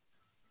and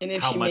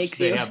how much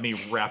they have me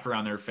wrapped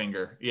around their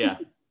finger. Yeah.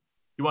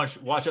 You want to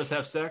watch us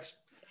have sex?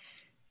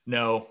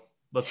 No.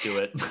 Let's do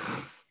it.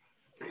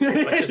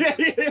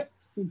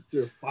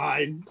 You're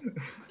fine.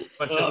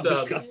 Bunch of subs.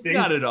 Disgusting.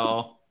 Not at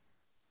all.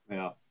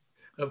 Yeah.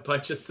 A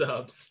bunch of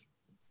subs.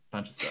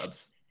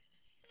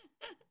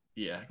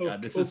 Yeah,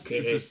 God, this is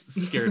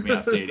scared me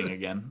off dating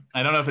again.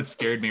 I don't know if it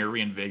scared me or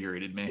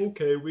reinvigorated me.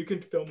 Okay, we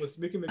can film this.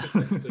 We can make a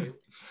sex tape.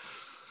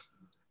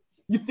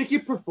 You think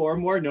you'd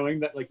perform more knowing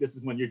that like this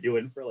is when you're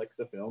doing for like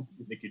the film?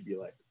 You think you'd be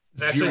like,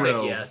 I actually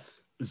think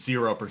yes.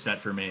 0%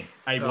 for me.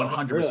 I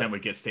 100% really?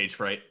 would get stage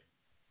fright.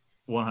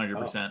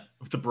 100%.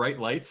 With the bright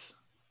lights.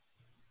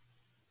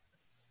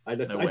 I'd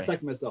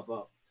psych myself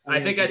up. I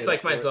think I'd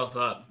psych myself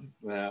up.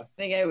 Yeah. I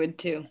think I would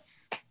too.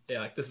 Yeah,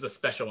 like this is a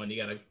special one. You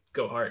gotta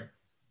go hard.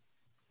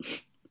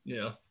 You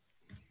know.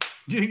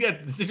 Do you think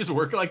that does it just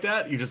work like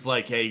that? You're just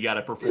like, hey, you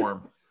gotta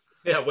perform.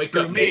 Yeah, wake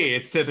For up. me,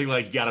 it's typically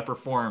like you gotta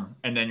perform,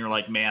 and then you're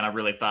like, man, I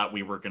really thought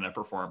we were gonna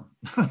perform.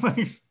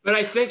 But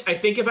I think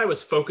if I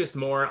was focused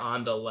more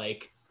on the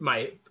like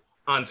my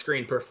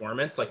on-screen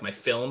performance, like my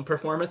film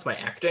performance, my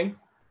acting,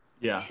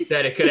 yeah,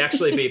 that it could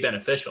actually be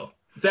beneficial.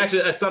 That's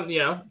something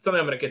something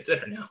I'm gonna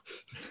consider now.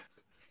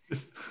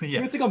 It's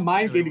like a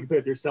mind game you can play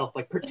with yourself,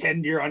 like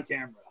pretend you're on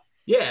camera.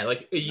 Yeah,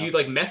 like you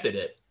like method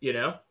it, you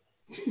know.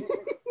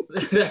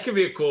 That could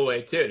be a cool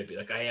way too, to be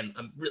like, I am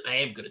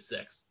good at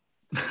sex.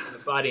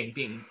 Embodying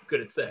being good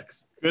at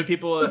sex. Good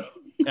people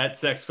at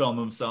sex film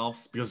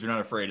themselves because they're not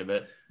afraid of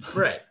it.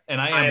 Right.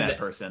 And I am that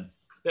person.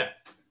 Yeah.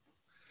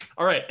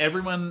 All right,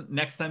 everyone,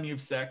 next time you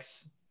have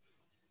sex,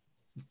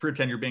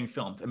 pretend you're being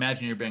filmed.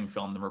 Imagine you're being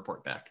filmed and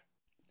report back.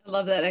 I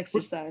love that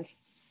exercise.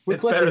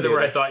 It's better than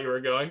where I thought you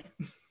were going.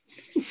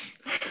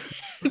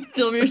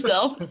 Film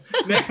yourself.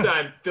 Next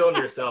time, film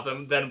yourself,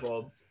 and then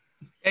we'll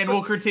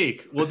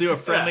critique. We'll do a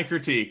friendly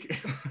critique.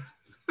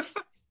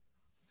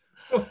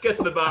 We'll get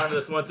to the bottom of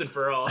this once and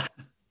for all.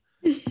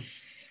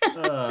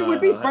 It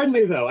would be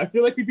friendly though. I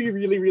feel like we'd be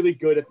really, really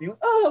good at being,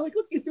 like,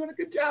 look, he's doing a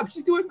good job.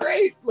 She's doing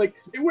great. Like,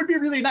 it would be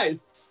really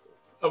nice.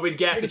 Oh, we'd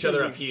gas each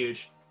other up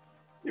huge.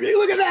 You'd be like,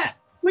 look at that.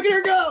 Look at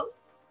her go.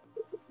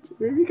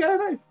 It'd be kind of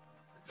nice.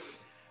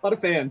 A lot of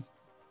fans.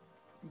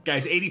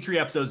 Guys, 83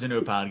 episodes into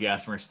a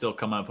podcast, and we're still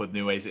coming up with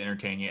new ways to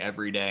entertain you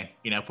every day.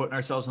 You know, putting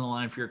ourselves on the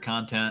line for your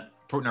content,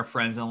 putting our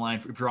friends on the line,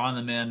 drawing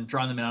them in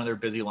out of their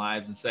busy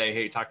lives and say,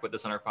 hey, talk about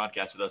this on our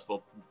podcast with us.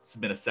 We'll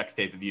submit a sex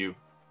tape of you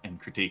and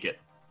critique it.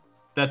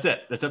 That's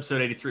it. That's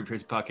episode 83 of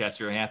Pierce Podcast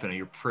Here Happening,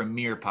 your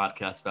premier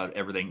podcast about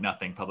everything,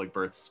 nothing, public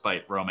births,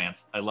 spite,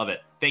 romance. I love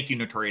it. Thank you,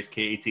 Notorious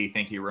KAT.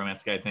 Thank you,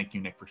 Romance Guy. Thank you,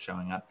 Nick, for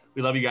showing up.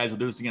 We love you guys. We'll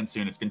do this again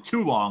soon. It's been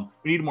too long.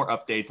 We need more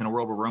updates in a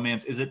world where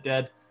romance is it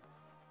dead?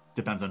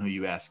 Depends on who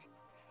you ask.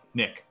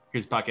 Nick,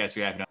 here's the podcast.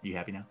 You're happy now? You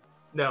happy now?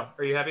 No.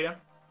 Are you happy now?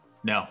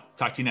 No.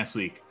 Talk to you next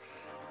week.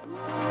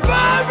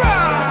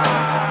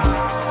 Bye-bye!